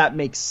now that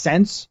makes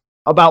sense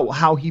about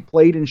how he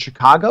played in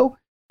Chicago,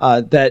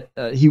 that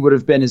he would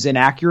have been as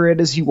inaccurate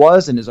as he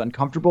was and as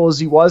uncomfortable as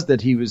he was,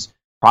 that he was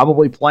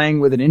probably playing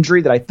with an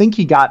injury that I think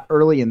he got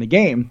early in the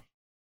game.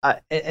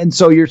 And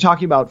so you're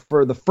talking about,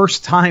 for the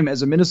first time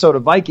as a Minnesota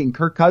Viking,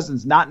 Kirk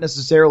Cousins not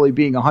necessarily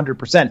being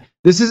 100%.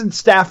 This isn't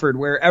Stafford,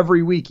 where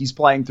every week he's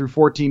playing through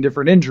 14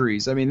 different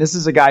injuries. I mean, this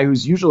is a guy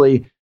who's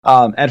usually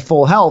at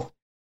full health,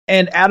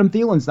 and Adam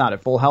Thielen's not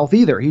at full health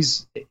either.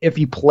 If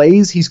he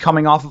plays, he's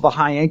coming off of a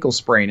high ankle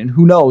sprain, and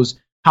who knows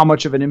how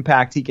much of an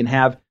impact he can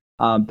have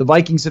The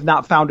Vikings have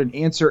not found an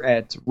answer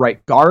at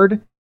right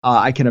guard.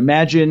 I can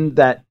imagine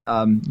that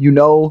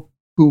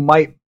who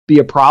might be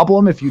a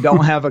problem if you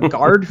don't have a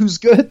guard who's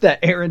good, that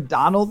Aaron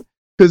Donald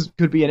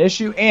could be an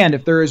issue. And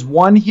if there is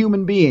one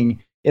human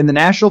being in the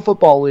National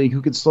Football League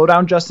who can slow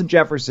down Justin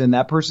Jefferson,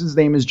 that person's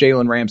name is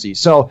Jalen Ramsey.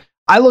 So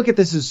I look at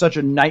this as such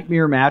a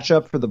nightmare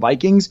matchup for the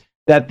Vikings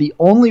that the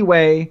only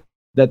way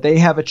that they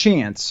have a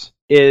chance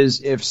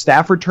is if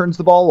Stafford turns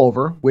the ball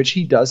over, which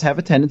he does have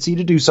a tendency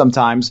to do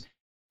sometimes,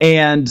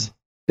 and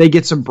they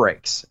get some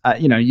breaks.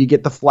 You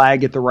get the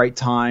flag at the right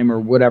time or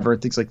whatever,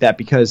 things like that,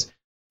 because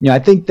I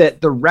think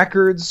that the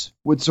records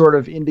would sort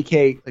of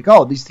indicate like,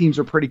 oh, these teams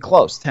are pretty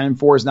close.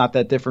 10-4 is not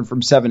that different from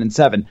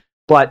 7-7.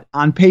 But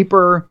on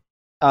paper,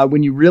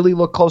 when you really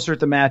look closer at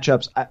the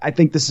matchups, I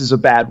think this is a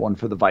bad one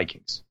for the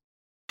Vikings.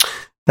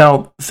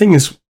 Now, the thing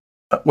is,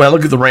 when I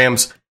look at the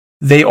Rams,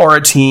 they are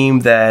a team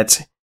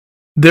that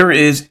there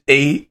is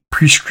a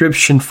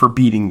prescription for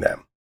beating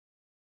them.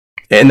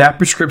 And that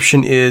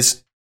prescription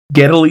is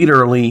get a lead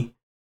early,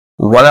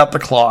 run out the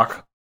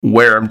clock,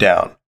 wear them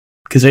down.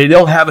 Because they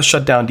don't have a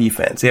shutdown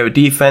defense. They have a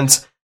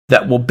defense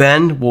that will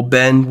bend.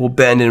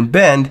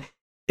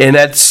 And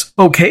that's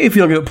okay if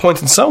you don't get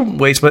points in some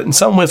ways, but in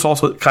some ways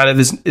also kind of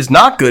is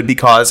not good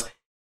because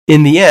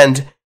in the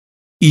end,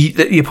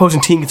 the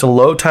opposing team gets a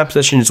low time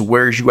possession and just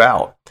wears you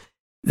out.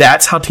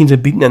 That's how teams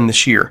have beaten them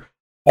this year.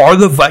 Are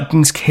the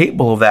Vikings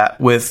capable of that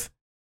with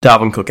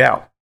Dalvin Cook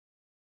out?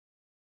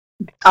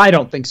 I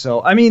don't think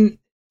so. I mean,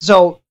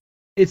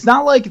 it's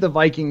not like the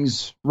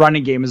Vikings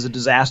running game is a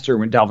disaster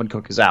when Dalvin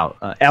Cook is out.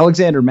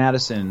 Alexander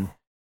Mattison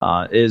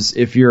is,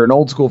 if you're an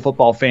old school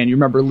football fan, you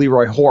remember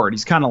Leroy Horde.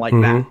 He's kind of like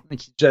that.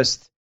 Like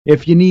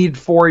if you need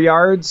 4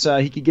 yards,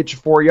 he could get you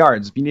 4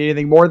 yards. If you need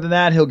anything more than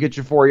that, he'll get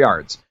you 4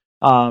 yards.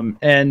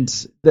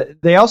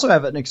 They also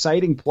have an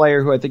exciting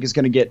player who I think is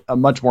going to get a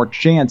much more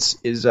chance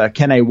is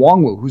Kene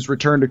Nwangwu, who's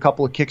returned a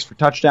couple of kicks for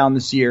touchdown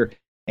this year.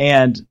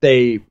 And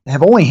they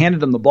have only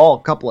handed him the ball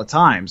a couple of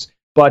times,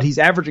 but he's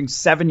averaging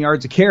 7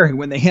 yards a carry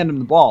when they hand him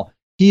the ball.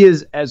 He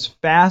is as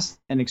fast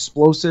and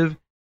explosive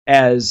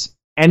as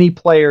any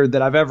player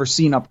that I've ever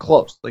seen up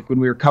close. Like when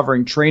we were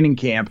covering training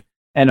camp,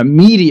 and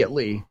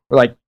immediately we're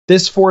like,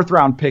 this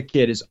 4th-round pick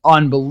kid is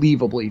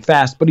unbelievably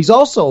fast, but he's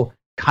also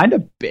kind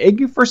of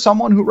big for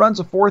someone who runs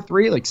a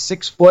 4.3, like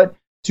 6 foot,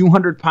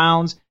 200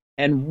 pounds,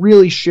 and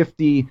really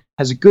shifty,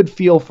 has a good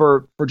feel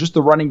for just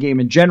the running game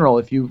in general.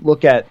 If you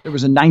look at, there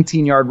was a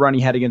 19-yard run he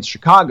had against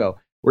Chicago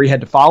where he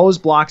had to follow his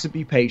blocks and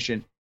be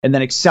patient and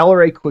then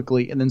accelerate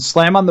quickly and then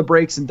slam on the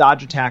brakes and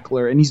dodge a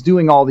tackler. And he's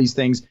doing all these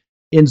things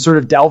in sort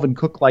of Dalvin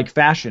Cook-like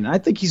fashion. And I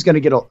think he's going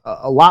to get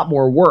a lot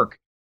more work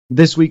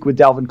this week with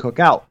Dalvin Cook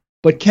out.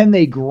 But can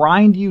they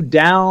grind you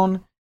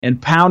down and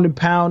pound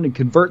and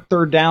convert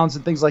 3rd downs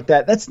and things like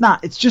that?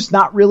 It's just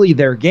not really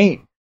their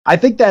game. I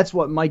think that's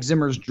what Mike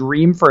Zimmer's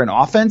dream for an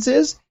offense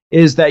is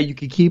that you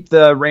could keep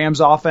the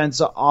Rams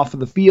offense off of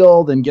the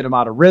field and get them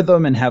out of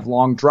rhythm and have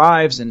long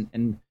drives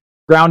and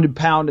ground and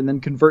pound and then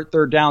convert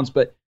 3rd downs.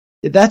 But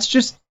that's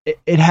just,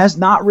 it has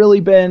not really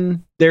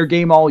been their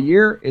game all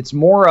year. It's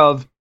more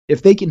of,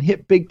 if they can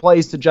hit big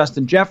plays to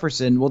Justin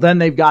Jefferson, well, then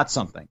they've got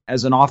something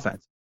as an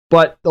offense.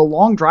 But the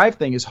long drive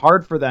thing is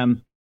hard for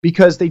them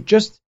because they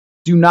just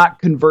do not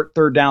convert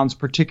 3rd downs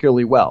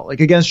particularly well. Like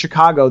against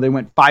Chicago, they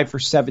went 5 for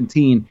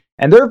 17.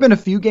 And there have been a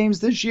few games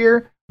this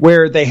year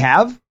where they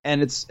have,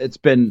 and it's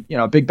been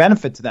a big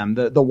benefit to them.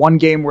 The one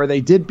game where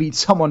they did beat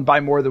someone by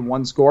more than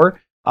one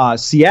score,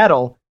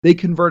 Seattle, they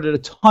converted a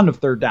ton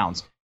of 3rd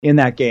downs in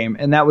that game,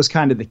 and that was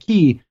kind of the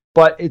key.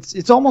 But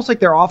it's almost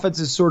like their offense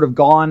is sort of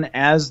gone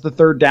as the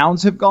 3rd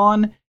downs have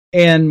gone,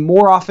 and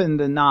more often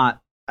than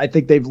not, I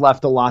think they've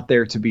left a lot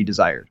there to be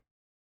desired.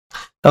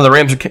 Now the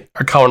Rams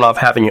are coming off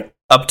having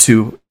up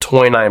to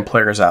 29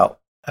 players out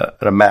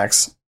at a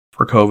max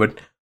for COVID.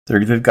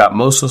 They've got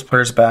most of those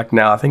players back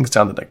now. I think it's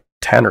down to like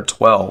 10 or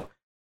 12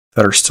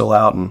 that are still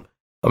out, and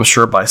I'm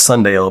sure by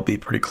Sunday it'll be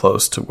pretty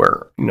close to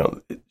where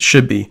it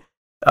should be.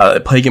 They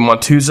play a game on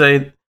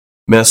Tuesday.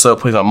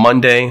 Minnesota plays on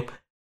Monday.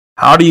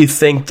 How do you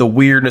think the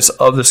weirdness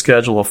of the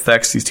schedule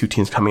affects these two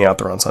teams coming out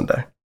there on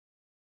Sunday?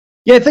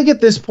 Yeah, I think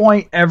at this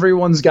point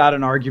everyone's got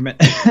an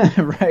argument,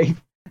 right?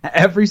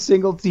 Every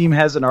single team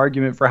has an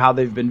argument for how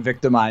they've been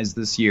victimized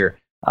this year.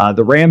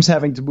 The Rams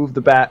having to move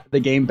the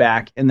game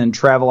back and then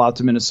travel out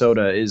to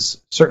Minnesota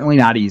is certainly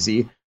not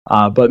easy.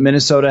 But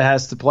Minnesota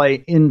has to play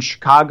in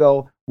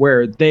Chicago,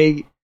 where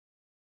they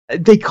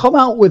come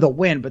out with a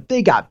win, but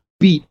they got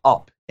beat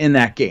up in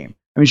that game.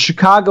 I mean,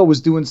 Chicago was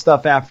doing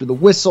stuff after the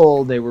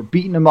whistle. They were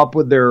beating them up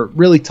with their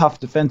really tough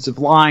defensive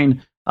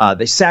line.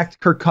 They sacked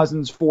Kirk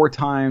Cousins 4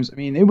 times. I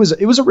mean, it was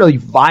a really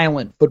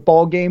violent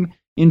football game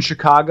in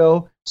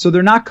Chicago. So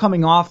they're not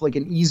coming off like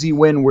an easy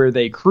win where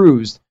they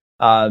cruised.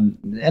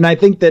 And I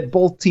think that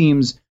both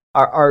teams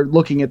are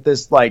looking at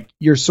this like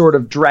you're sort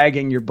of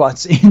dragging your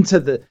butts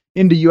into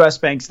US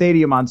Bank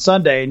Stadium on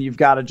Sunday, and you've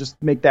got to just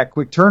make that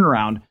quick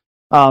turnaround.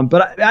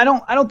 But I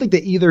don't think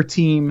that either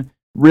team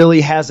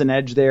really has an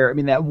edge there. I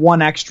mean, that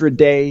one extra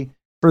day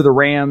for the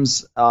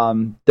Rams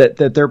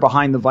that they're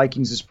behind the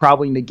Vikings is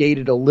probably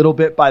negated a little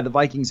bit by the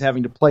Vikings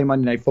having to play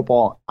Monday Night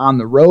Football on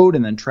the road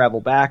and then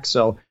travel back.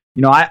 So,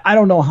 I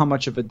don't know how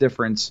much of a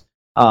difference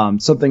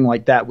something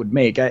like that would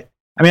make.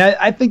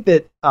 I think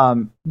that,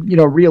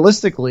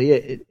 realistically,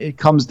 it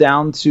comes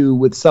down to,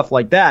 with stuff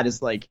like that,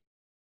 is like,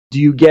 do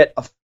you get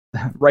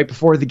right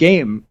before the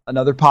game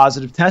another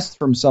positive test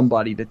from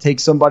somebody that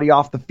takes somebody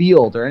off the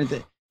field or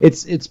anything?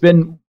 It's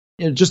been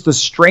just the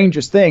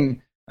strangest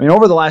thing. I mean,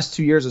 over the last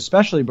 2 years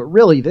especially, but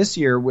really this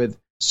year with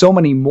so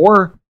many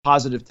more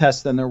positive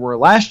tests than there were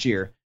last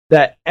year,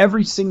 that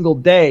every single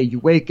day you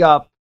wake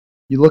up,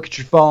 you look at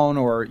your phone,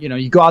 or,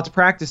 you go out to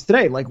practice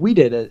today like we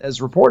did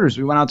as reporters.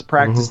 We went out to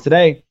practice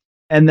today,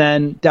 and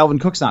then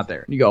Dalvin Cook's not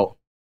there. And you go,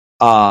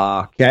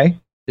 okay,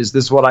 is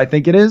this what I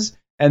think it is?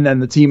 And then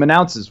the team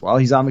announces, well,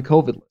 he's on the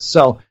COVID list.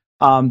 So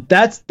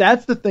that's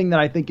the thing that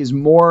I think is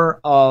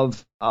more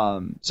of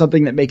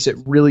something that makes it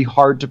really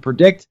hard to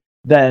predict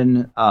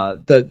than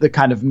the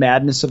kind of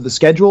madness of the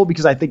schedule,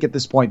 because I think at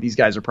this point these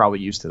guys are probably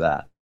used to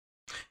that.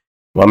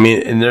 Well, I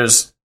mean, and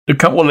there's a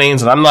couple of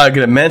names that I'm not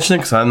going to mention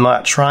because I'm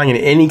not trying in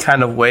any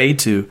kind of way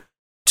to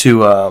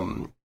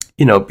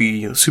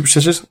be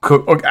superstitious.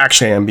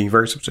 Actually, I am being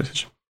very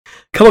superstitious.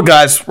 A couple of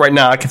guys right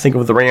now I can think of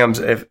with the Rams,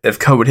 if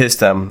COVID hits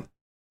them,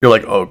 you're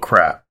like, oh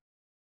crap.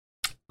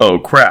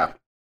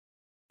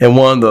 And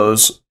one of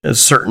those is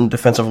certain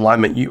defensive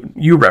alignment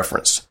you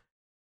referenced.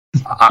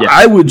 Yeah.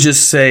 I would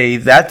just say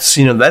that's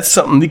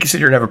something we could sit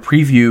here and have a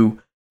preview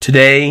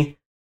today,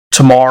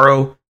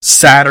 tomorrow,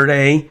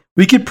 Saturday.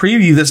 We could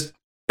preview this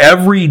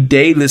every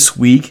day this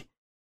week,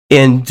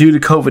 and due to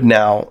COVID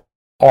now,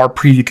 our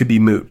preview could be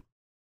moot.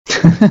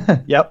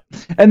 Yep.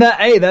 And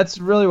that's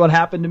really what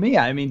happened to me.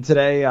 I mean,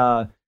 today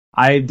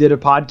I did a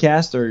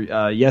podcast,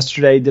 or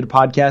yesterday did a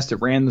podcast. It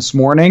ran this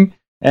morning,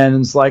 and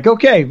it's like,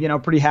 okay,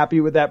 pretty happy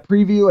with that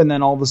preview. And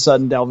then all of a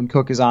sudden, Dalvin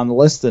Cook is on the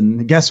list,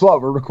 and guess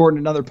what? We're recording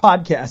another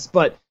podcast.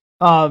 But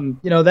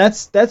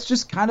that's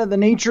just kind of the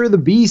nature of the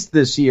beast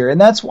this year,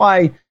 and that's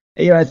why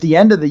at the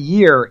end of the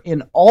year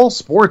in all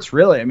sports,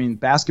 really, I mean,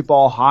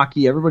 basketball,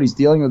 hockey, everybody's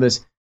dealing with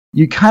this.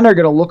 You kind of are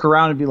going to look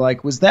around and be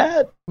like, was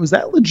that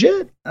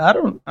legit? I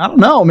don't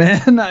know,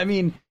 man. I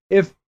mean,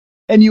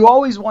 and you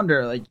always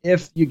wonder, like,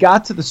 if you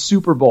got to the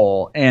Super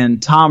Bowl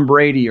and Tom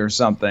Brady or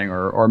something,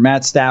 or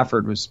Matt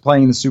Stafford was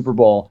playing the Super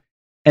Bowl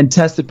and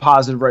tested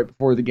positive right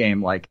before the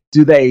game, like,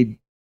 do they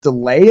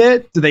delay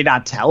it? Do they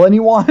not tell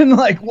anyone?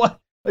 what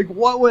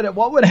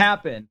would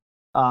happen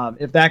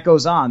if that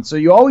goes on? So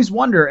you always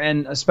wonder,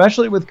 and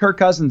especially with Kirk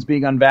Cousins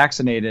being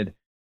unvaccinated,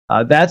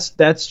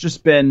 that's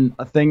just been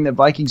a thing that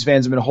Vikings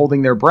fans have been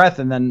holding their breath.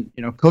 And then,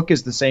 Cook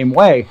is the same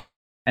way.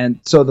 And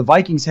so the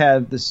Vikings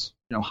have this,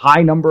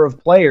 high number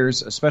of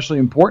players, especially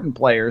important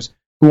players,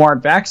 who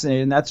aren't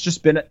vaccinated. And that's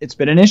just been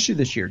an issue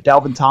this year.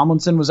 Dalvin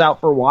Tomlinson was out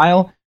for a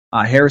while.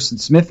 Harrison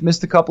Smith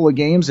missed a couple of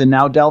games, and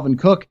now Dalvin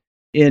Cook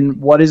in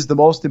what is the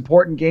most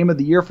important game of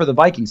the year for the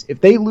Vikings.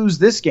 If they lose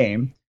this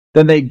game,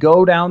 then they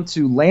go down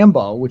to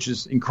Lambeau, which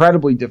is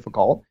incredibly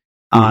difficult,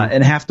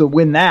 and have to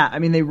win that. I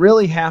mean, they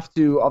really have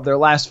to, of their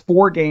last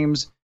 4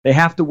 games, they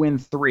have to win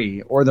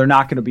 3, or they're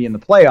not going to be in the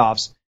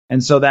playoffs.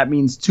 And so that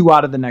means 2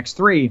 out of the next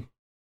 3.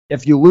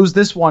 If you lose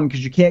this one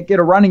because you can't get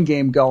a running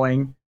game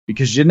going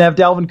because you didn't have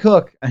Dalvin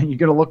Cook, you're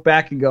going to look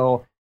back and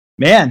go,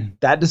 man,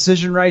 that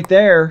decision right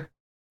there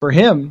for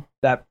him,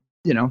 that,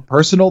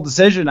 personal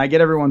decision. I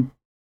get everyone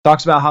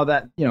talks about how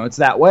that, it's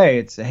that way.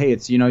 It's, hey,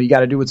 it's, you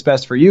got to do what's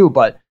best for you,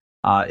 but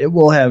it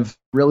will have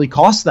really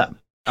cost them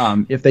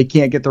if they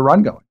can't get the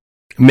run going.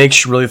 It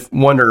makes you really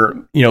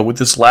wonder, with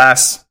this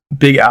last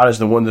big outage,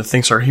 the one of the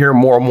things I hear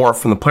more and more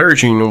from the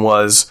players union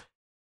was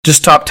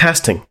just stop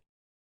testing.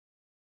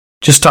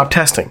 Just stop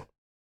testing.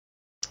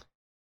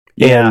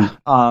 Yeah.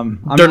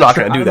 They're not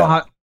going to do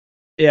that.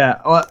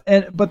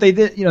 But they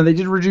did, they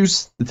did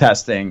reduce the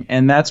testing,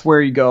 and that's where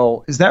you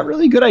go, is that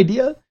really a good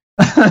idea?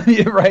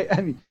 Yeah, right.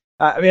 I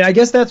mean, I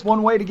guess that's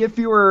one way to get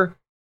fewer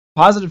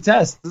positive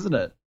tests, isn't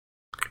it?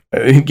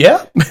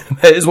 Yeah,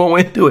 that is one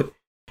way to do it.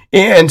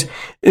 And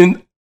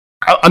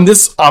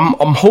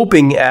I'm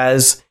hoping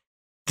as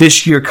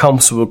this year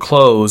comes to a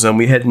close and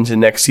we head into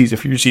next season,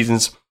 future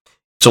seasons,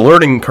 it's a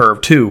learning curve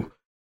too.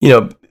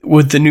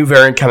 With the new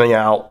variant coming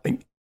out,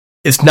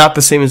 it's not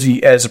the same as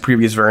the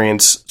previous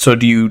variants. So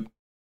do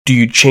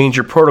you change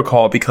your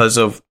protocol because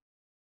of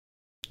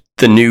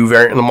the new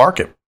variant in the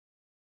market?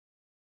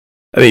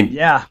 I mean,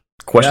 yeah,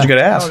 question you got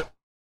to ask.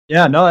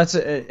 Yeah, no, that's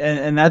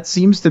and that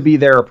seems to be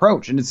their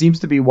approach, and it seems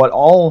to be what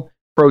all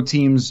pro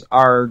teams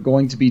are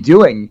going to be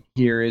doing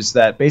here. Is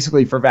that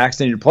basically for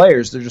vaccinated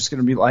players, they're just going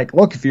to be like,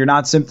 look, if you're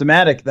not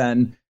symptomatic,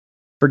 then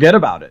forget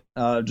about it.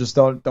 Just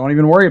don't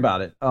even worry about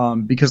it,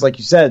 because, like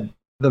you said,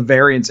 the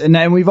variants,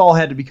 and we've all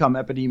had to become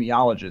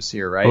epidemiologists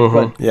here,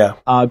 right?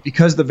 But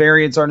because the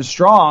variants aren't as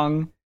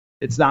strong,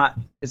 it's not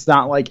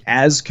like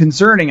as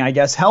concerning, I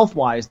guess, health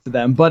wise to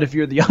them. But if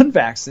you're the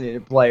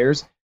unvaccinated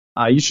players,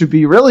 you should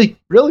be really,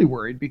 really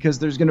worried, because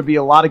there's going to be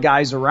a lot of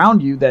guys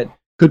around you that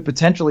could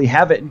potentially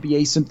have it and be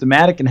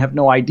asymptomatic and have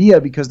no idea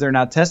because they're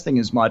not testing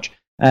as much.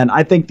 And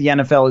I think the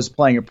NFL is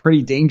playing a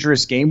pretty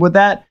dangerous game with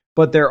that,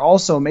 but they're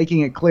also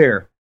making it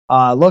clear,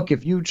 look,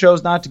 if you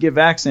chose not to get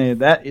vaccinated,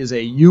 that is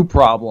a you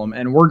problem,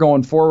 and we're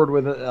going forward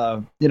with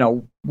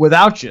it,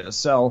 without you.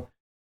 So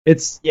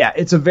it's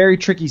a very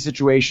tricky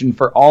situation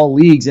for all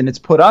leagues, and it's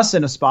put us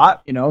in a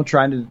spot,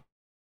 trying to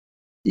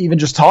even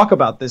just talk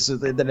about this,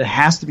 that it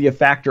has to be a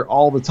factor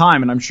all the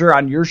time. And I'm sure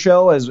on your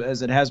show, as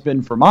it has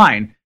been for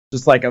mine,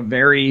 just like it's a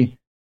very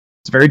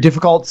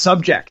difficult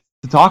subject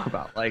to talk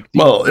about. Like,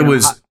 it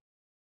was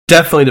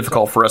definitely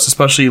difficult for us,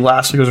 especially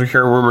last week as we were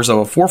hearing rumors of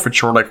a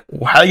forfeiture. We're like,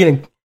 well, how are you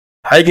going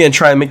to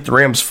try and make the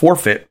Rams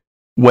forfeit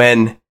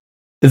when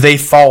they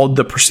followed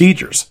the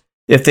procedures?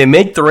 If they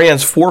make the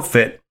Rams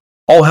forfeit,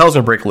 all hell's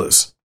going to break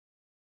loose.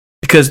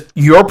 Because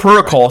your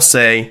protocols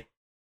say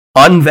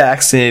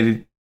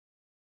unvaccinated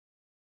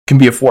can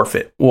be a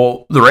forfeit.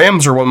 Well, the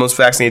Rams are one of the most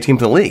vaccinated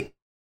teams in the league.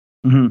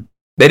 Mm-hmm.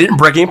 They didn't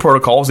break any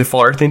protocols. They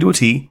followed everything to a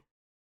T.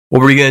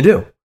 What were you going to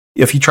do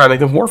if you try to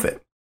make them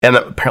forfeit? And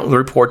apparently the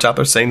reports out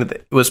there saying that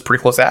it was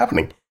pretty close to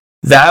happening.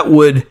 That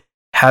would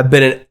have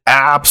been an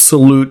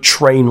absolute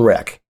train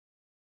wreck.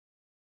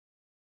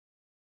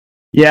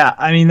 Yeah,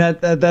 I mean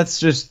that's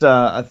just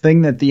a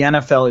thing that the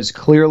NFL is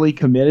clearly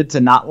committed to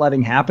not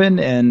letting happen,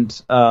 and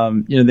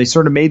they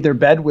sort of made their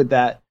bed with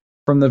that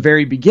from the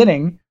very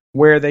beginning,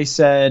 where they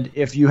said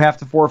if you have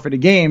to forfeit a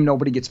game,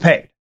 nobody gets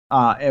paid,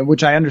 and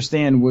which I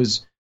understand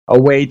was a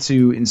way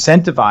to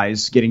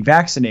incentivize getting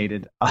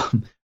vaccinated,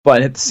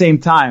 but at the same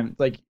time,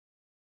 like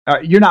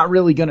you're not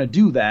really going to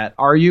do that,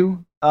 are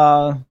you?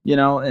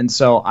 And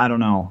so I don't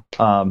know.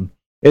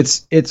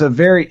 It's a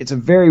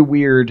very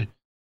weird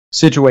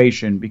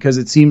situation, because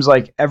it seems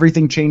like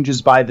everything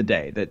changes by the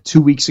day. That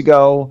 2 weeks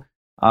ago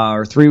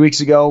or 3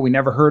 weeks ago, we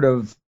never heard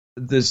of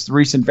this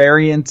recent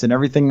variant and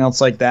everything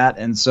else like that,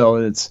 and so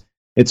it's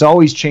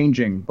always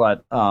changing.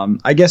 But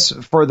I guess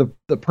for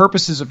the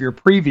purposes of your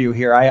preview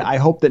here, I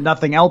hope that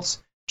nothing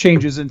else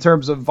changes in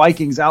terms of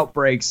Vikings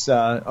outbreaks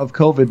of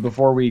COVID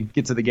before we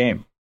get to the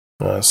game.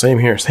 Same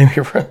here.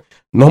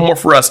 No more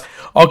for us.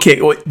 Okay,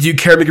 do you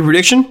care to make a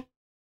prediction?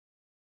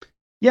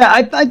 Yeah,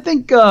 I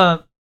think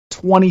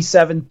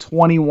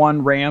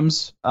 27-21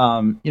 Rams.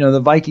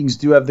 The Vikings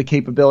do have the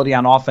capability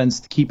on offense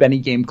to keep any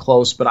game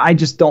close, but I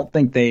just don't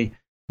think they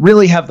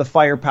really have the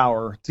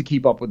firepower to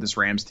keep up with this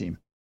Rams team.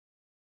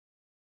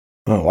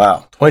 Oh,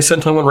 wow.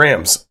 27-21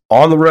 Rams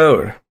on the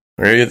road.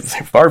 All right,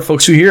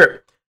 folks who hear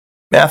it.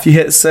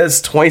 Matthew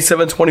says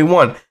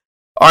 27-21.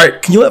 All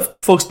right, can you let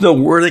folks know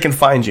where they can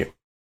find you?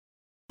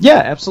 Yeah,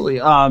 absolutely.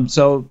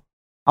 So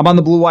I'm on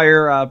the Blue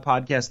Wire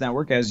podcast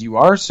network, as you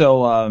are.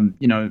 So,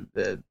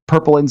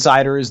 Purple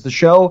Insider is the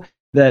show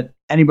that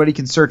anybody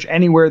can search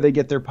anywhere they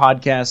get their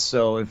podcasts.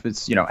 So if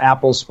it's,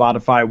 Apple,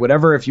 Spotify,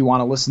 whatever, if you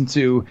want to listen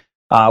to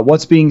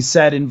what's being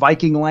said in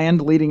Viking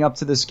land leading up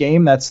to this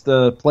game, that's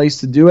the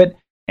place to do it.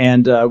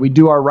 And we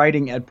do our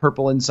writing at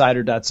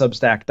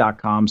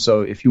purpleinsider.substack.com.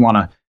 So if you want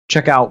to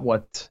check out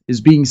what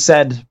is being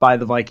said by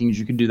the Vikings,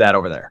 you can do that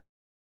over there.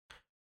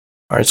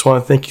 All right, just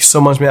want to thank you so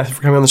much, Matthew,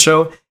 for coming on the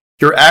show.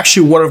 You're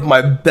actually one of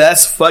my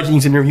best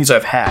Vikings interviews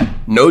I've had.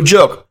 No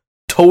joke.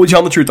 Totally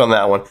telling the truth on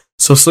that one.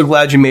 So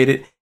glad you made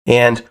it,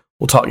 and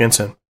we'll talk again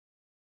soon.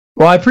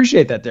 Well, I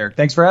appreciate that, Derek.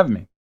 Thanks for having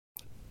me.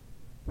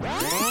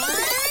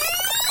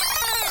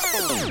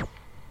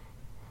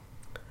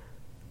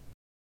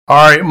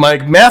 All right,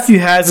 Mike. Matthew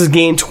has his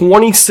game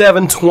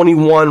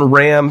 27-21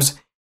 Rams.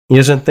 He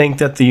doesn't think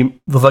that the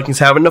Vikings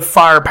have enough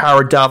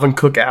firepower, Dalvin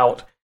Cook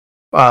out,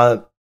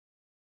 to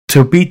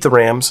beat the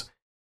Rams.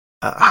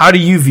 How do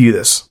you view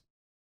this?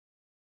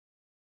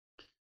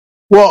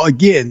 Well,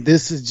 again,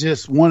 this is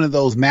just one of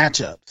those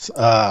matchups.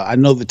 I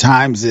know the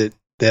times that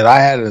I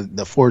had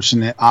the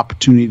fortunate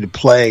opportunity to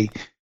play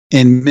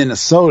in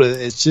Minnesota,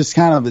 it's just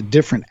kind of a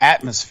different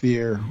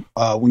atmosphere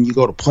when you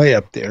go to play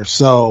up there.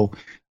 So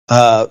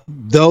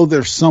though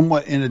they're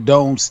somewhat in a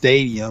dome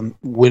stadium,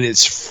 when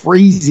it's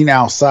freezing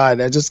outside,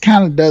 that just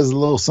kind of does a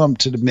little something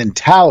to the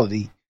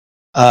mentality.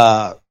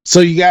 So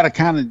you got to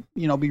kind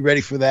of, be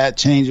ready for that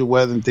change of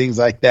weather and things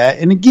like that.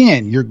 And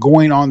again, you're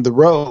going on the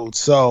road.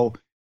 So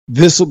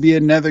this will be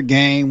another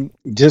game,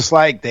 just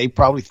like they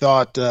probably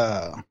thought,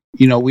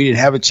 we didn't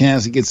have a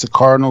chance against the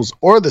Cardinals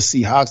or the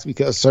Seahawks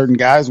because certain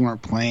guys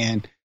weren't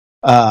playing.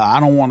 I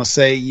don't want to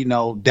say,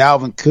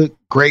 Dalvin Cook,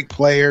 great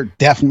player,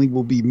 definitely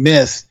will be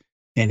missed.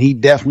 And he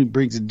definitely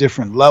brings a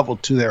different level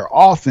to their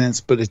offense.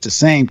 But at the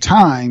same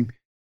time,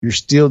 you're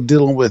still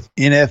dealing with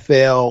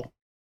NFL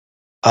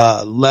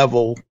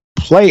level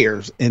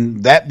players.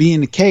 And that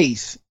being the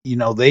case,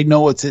 they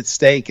know it's at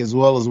stake as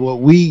well as what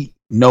we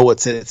know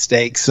it's at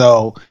stake.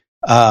 So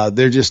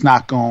they're just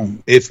not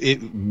going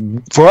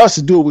for us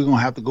to do it, we're going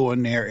to have to go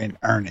in there and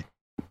earn it.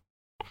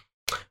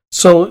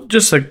 So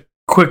just a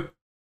quick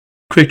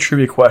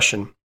trivia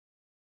question.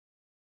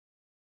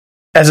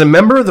 As a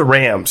member of the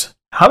Rams,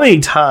 how many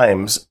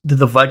times did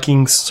the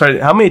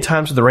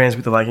Rams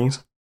beat the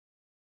Vikings?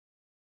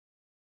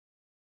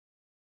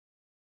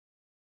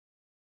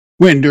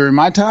 When, during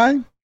my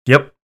time?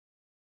 Yep.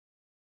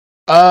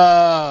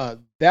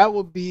 That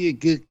would be a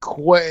good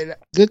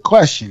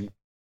question.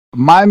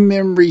 my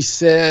memory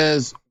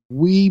says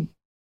we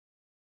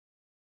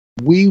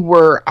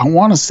were, I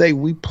want to say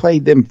we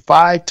played them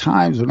 5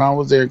 times when I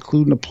was there,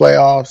 including the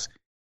playoffs.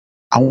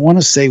 I want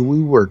to say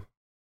we were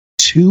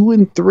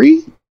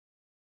 2-3.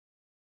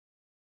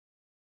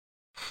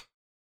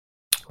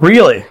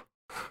 Really?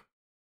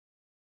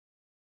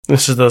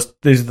 These are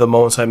the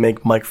moments I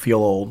make Mike feel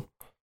old.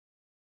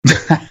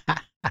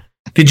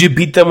 Did you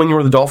beat them when you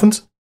were the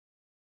Dolphins?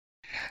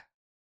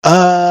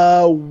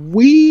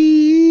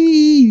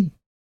 We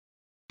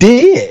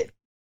did.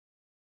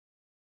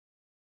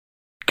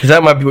 Because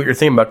that might be what you're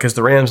thinking about, because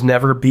the Rams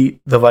never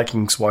beat the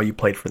Vikings while you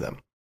played for them.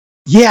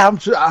 Yeah,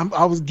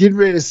 I was getting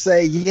ready to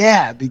say,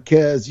 yeah,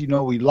 because,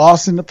 we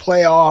lost in the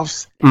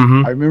playoffs.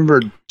 Mm-hmm. I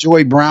remember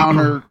Joey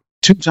Browner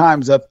 2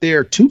 times up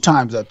there. 2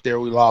 times up there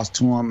we lost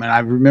to him. And I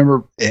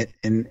remember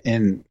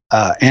in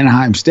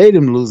Anaheim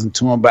Stadium losing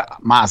to him,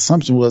 but my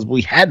assumption was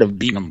we had to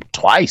beat him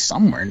twice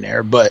somewhere in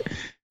there. But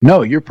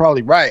no, you're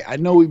probably right. I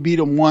know we beat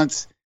him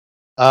once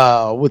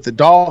with the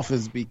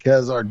Dolphins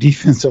because our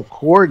defensive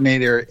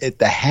coordinator at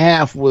the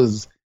half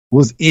was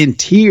in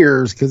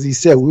tears because he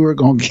said we were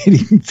going to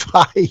get him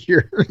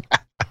fired.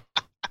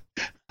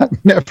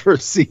 I've never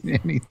seen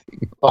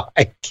anything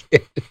like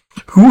it.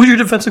 Who was your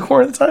defensive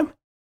coordinator at the time?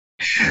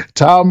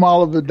 Tom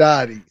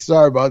Olivadotti.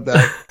 Sorry about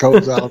that,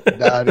 Coach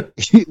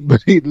Olivadotti.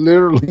 But he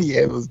literally,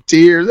 it was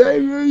tears. Hey,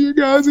 man, you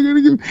guys are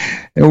going to get...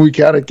 And we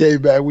kind of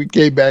came back. We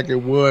came back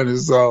and won. And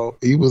so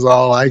he was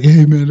all like,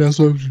 hey, man, that's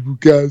what you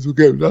guys,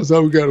 okay, that's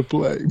how we got to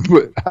play.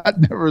 But I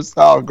never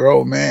saw a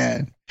grown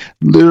man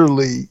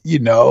literally,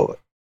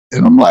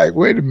 And I'm like,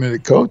 wait a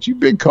minute, Coach, you've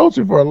been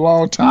coaching for a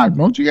long time.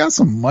 Don't you got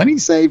some money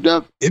saved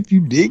up if you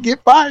did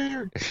get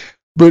fired?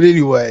 But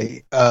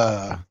anyway,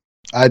 I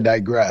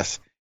digress.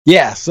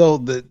 Yeah, so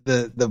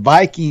the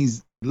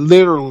Vikings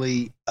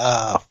literally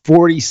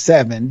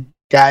 47,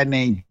 guy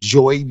named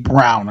Joey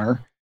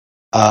Browner,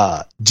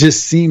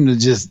 just seemed to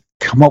just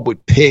come up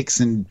with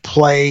picks and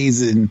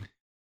plays, and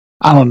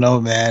I don't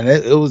know, man.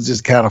 It was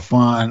just kind of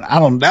fun.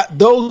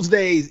 Those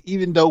days,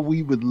 even though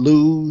we would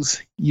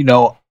lose,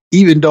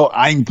 even though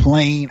I'm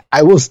playing,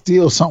 I was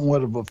still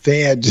somewhat of a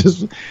fan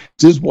just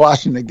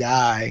watching the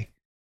guy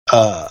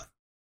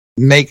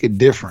make a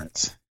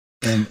difference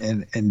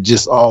and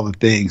just all the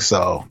things.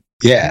 So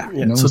yeah,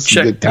 so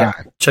check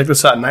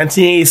this out.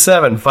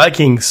 1987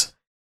 Vikings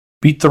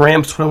beat the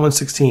Rams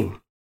 21-16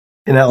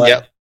 in LA.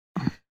 Yep.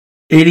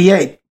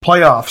 88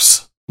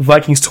 playoffs,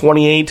 Vikings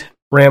 28,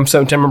 Rams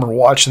 17. I remember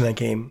watching that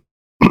game.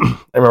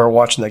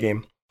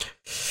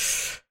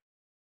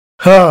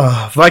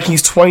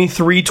 Vikings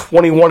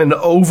 23-21 in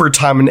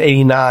overtime in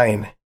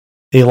 89.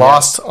 They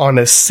lost on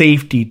a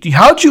safety.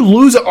 How'd you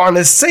lose it on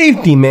a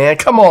safety, man?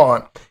 Come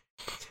on.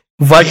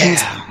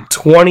 Vikings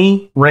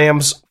 20,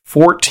 Rams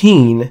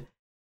 14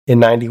 in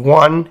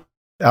 91.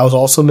 That was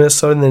also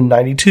Minnesota. And then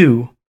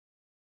 92,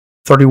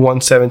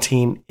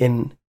 31-17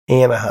 in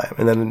Anaheim.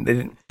 And then they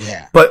didn't.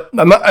 Yeah. But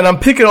I'm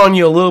picking on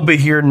you a little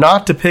bit here,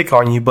 not to pick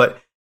on you, but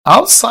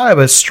outside of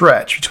a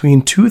stretch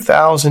between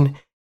 2000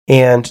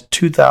 and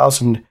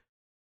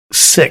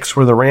 2006,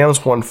 where the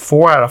Rams won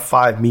 4 out of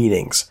 5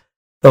 meetings,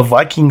 the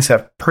Vikings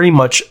have pretty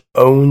much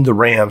owned the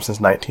Rams since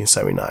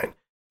 1979.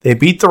 They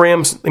beat the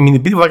Rams. They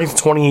beat the Vikings in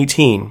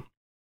 2018,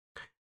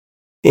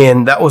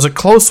 and that was a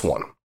close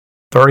one,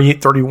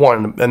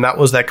 38-31, and that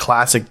was that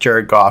classic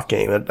Jared Goff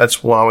game.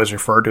 That's what I always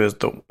refer to as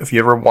if you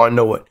ever want to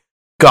know what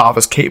Goff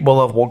is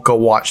capable of, we'll go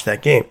watch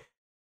that game.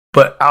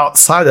 But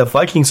outside, the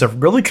Vikings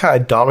have really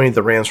kind of dominated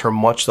the Rams for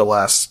much of the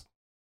last,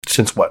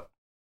 since what,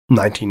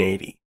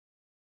 1980.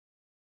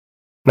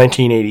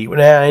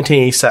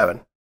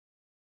 1987.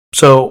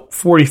 So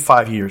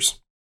 45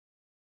 years.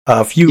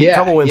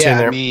 Couple wins in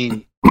there.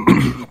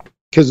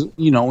 Because,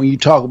 when you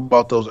talk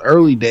about those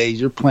early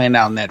days, you're playing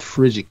out in that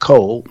frigid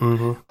cold.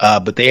 Mm-hmm.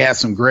 But they had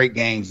some great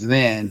games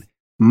then.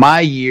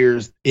 My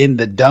years in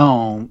the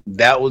dome,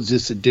 that was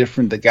just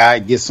the guy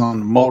gets on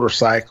the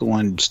motorcycle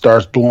and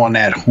starts blowing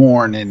that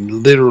horn,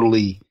 and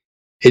literally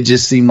it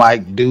just seemed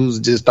like dudes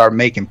just start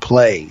making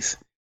plays.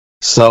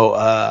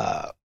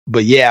 So,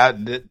 but yeah,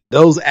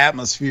 those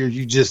atmospheres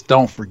you just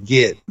don't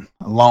forget,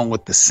 along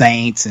with the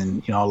Saints.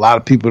 And, a lot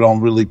of people don't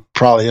really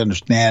probably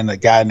understand a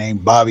guy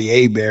named Bobby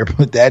Hebert,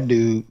 but that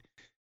dude,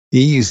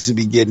 he used to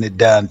be getting it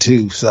done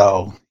too.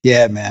 So,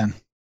 yeah, man.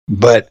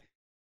 But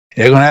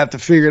they're going to have to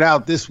figure it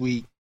out this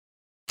week.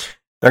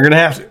 They're going to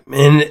have to.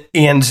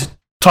 And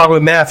talking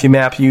with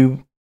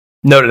Matthew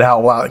noted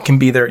how loud it can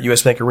be there at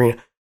US Bank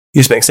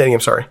Stadium,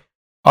 sorry.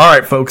 All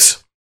right,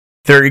 folks.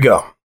 There you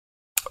go.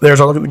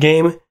 There's our look at the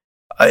game.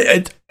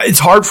 It's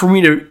hard for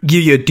me to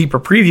give you a deeper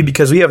preview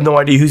because we have no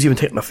idea who's even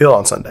taking the field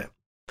on Sunday.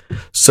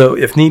 So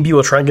if need be,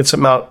 we'll try and get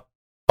something out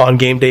on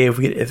game day if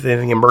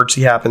anything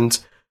emergency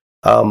happens.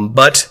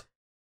 But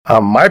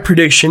my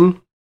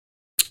prediction,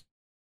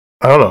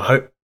 I don't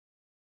know.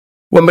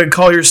 What am I going to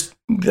call yours,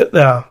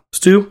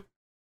 Stu?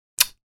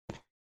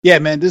 Yeah,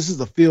 man, this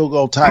is a field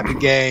goal type of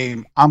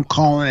game. I'm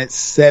calling it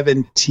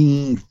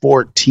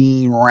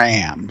 17-14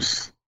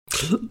 Rams.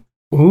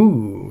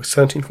 Ooh,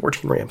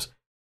 17-14 Rams.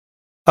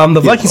 The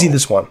Vikings need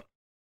this one.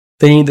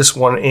 They need this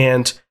one,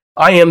 and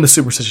I am the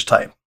superstitious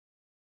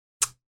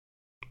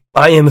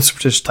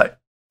type.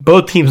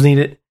 Both teams need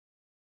it.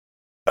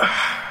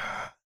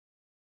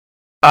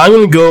 I'm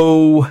going to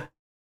go...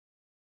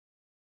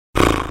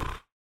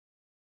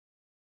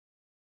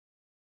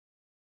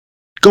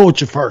 Go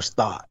with your first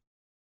thought.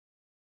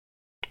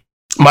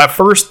 My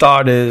first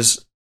thought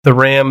is the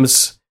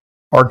Rams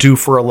are due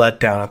for a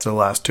letdown after the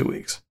last 2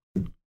 weeks.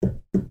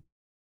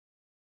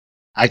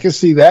 I can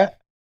see that.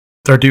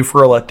 They're due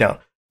for a letdown.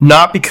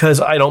 Not because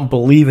I don't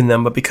believe in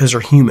them, but because they're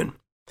human.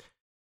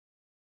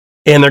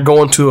 And they're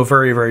going to a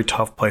very, very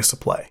tough place to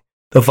play.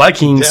 The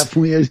Vikings,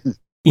 Definitely is.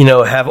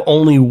 Have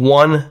only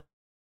one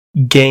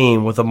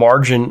game with a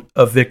margin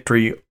of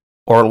victory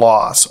or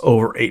loss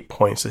over 8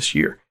 points this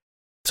year.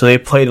 So they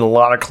played in a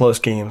lot of close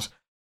games.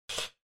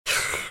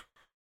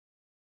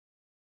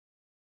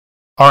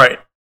 All right.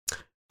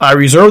 I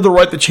reserve the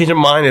right to change my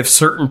mind if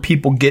certain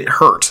people get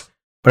hurt.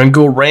 But I'm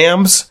going to go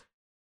Rams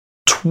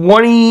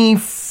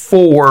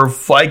 24,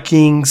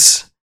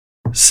 Vikings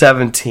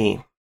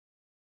 17.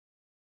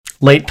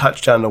 Late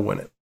touchdown to win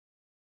it.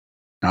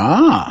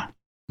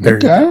 There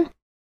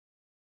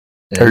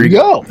you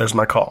go. There's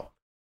my call.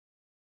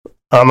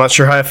 I'm not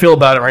sure how I feel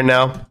about it right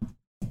now.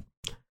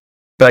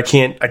 But I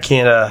can't,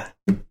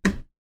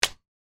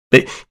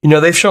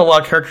 they've shown a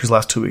lot of characters the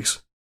last 2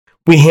 weeks.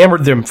 We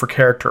hammered them for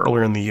character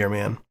earlier in the year,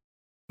 man.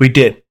 We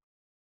did.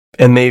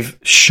 And they've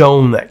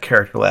shown that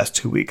character the last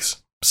 2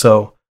 weeks.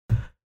 So,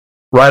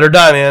 ride or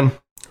die, man.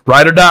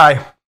 Ride or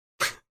die.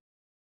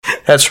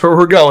 That's where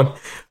we're going.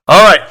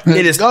 All right.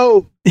 It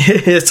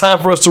is time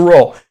for us to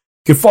roll.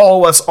 You can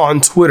follow us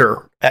on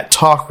Twitter at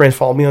TalkRams.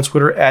 Follow me on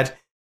Twitter at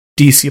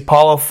DC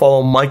Apollo.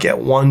 Follow Mike at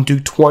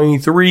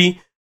OneDuke23.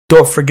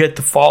 Don't forget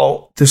to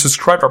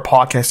subscribe to our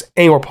podcast.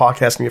 Any more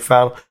podcasts can be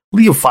found.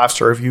 Leave a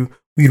 5-star review.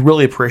 We'd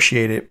really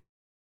appreciate it.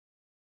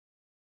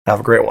 Have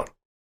a great one.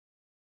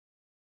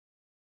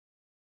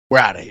 We're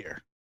out of here.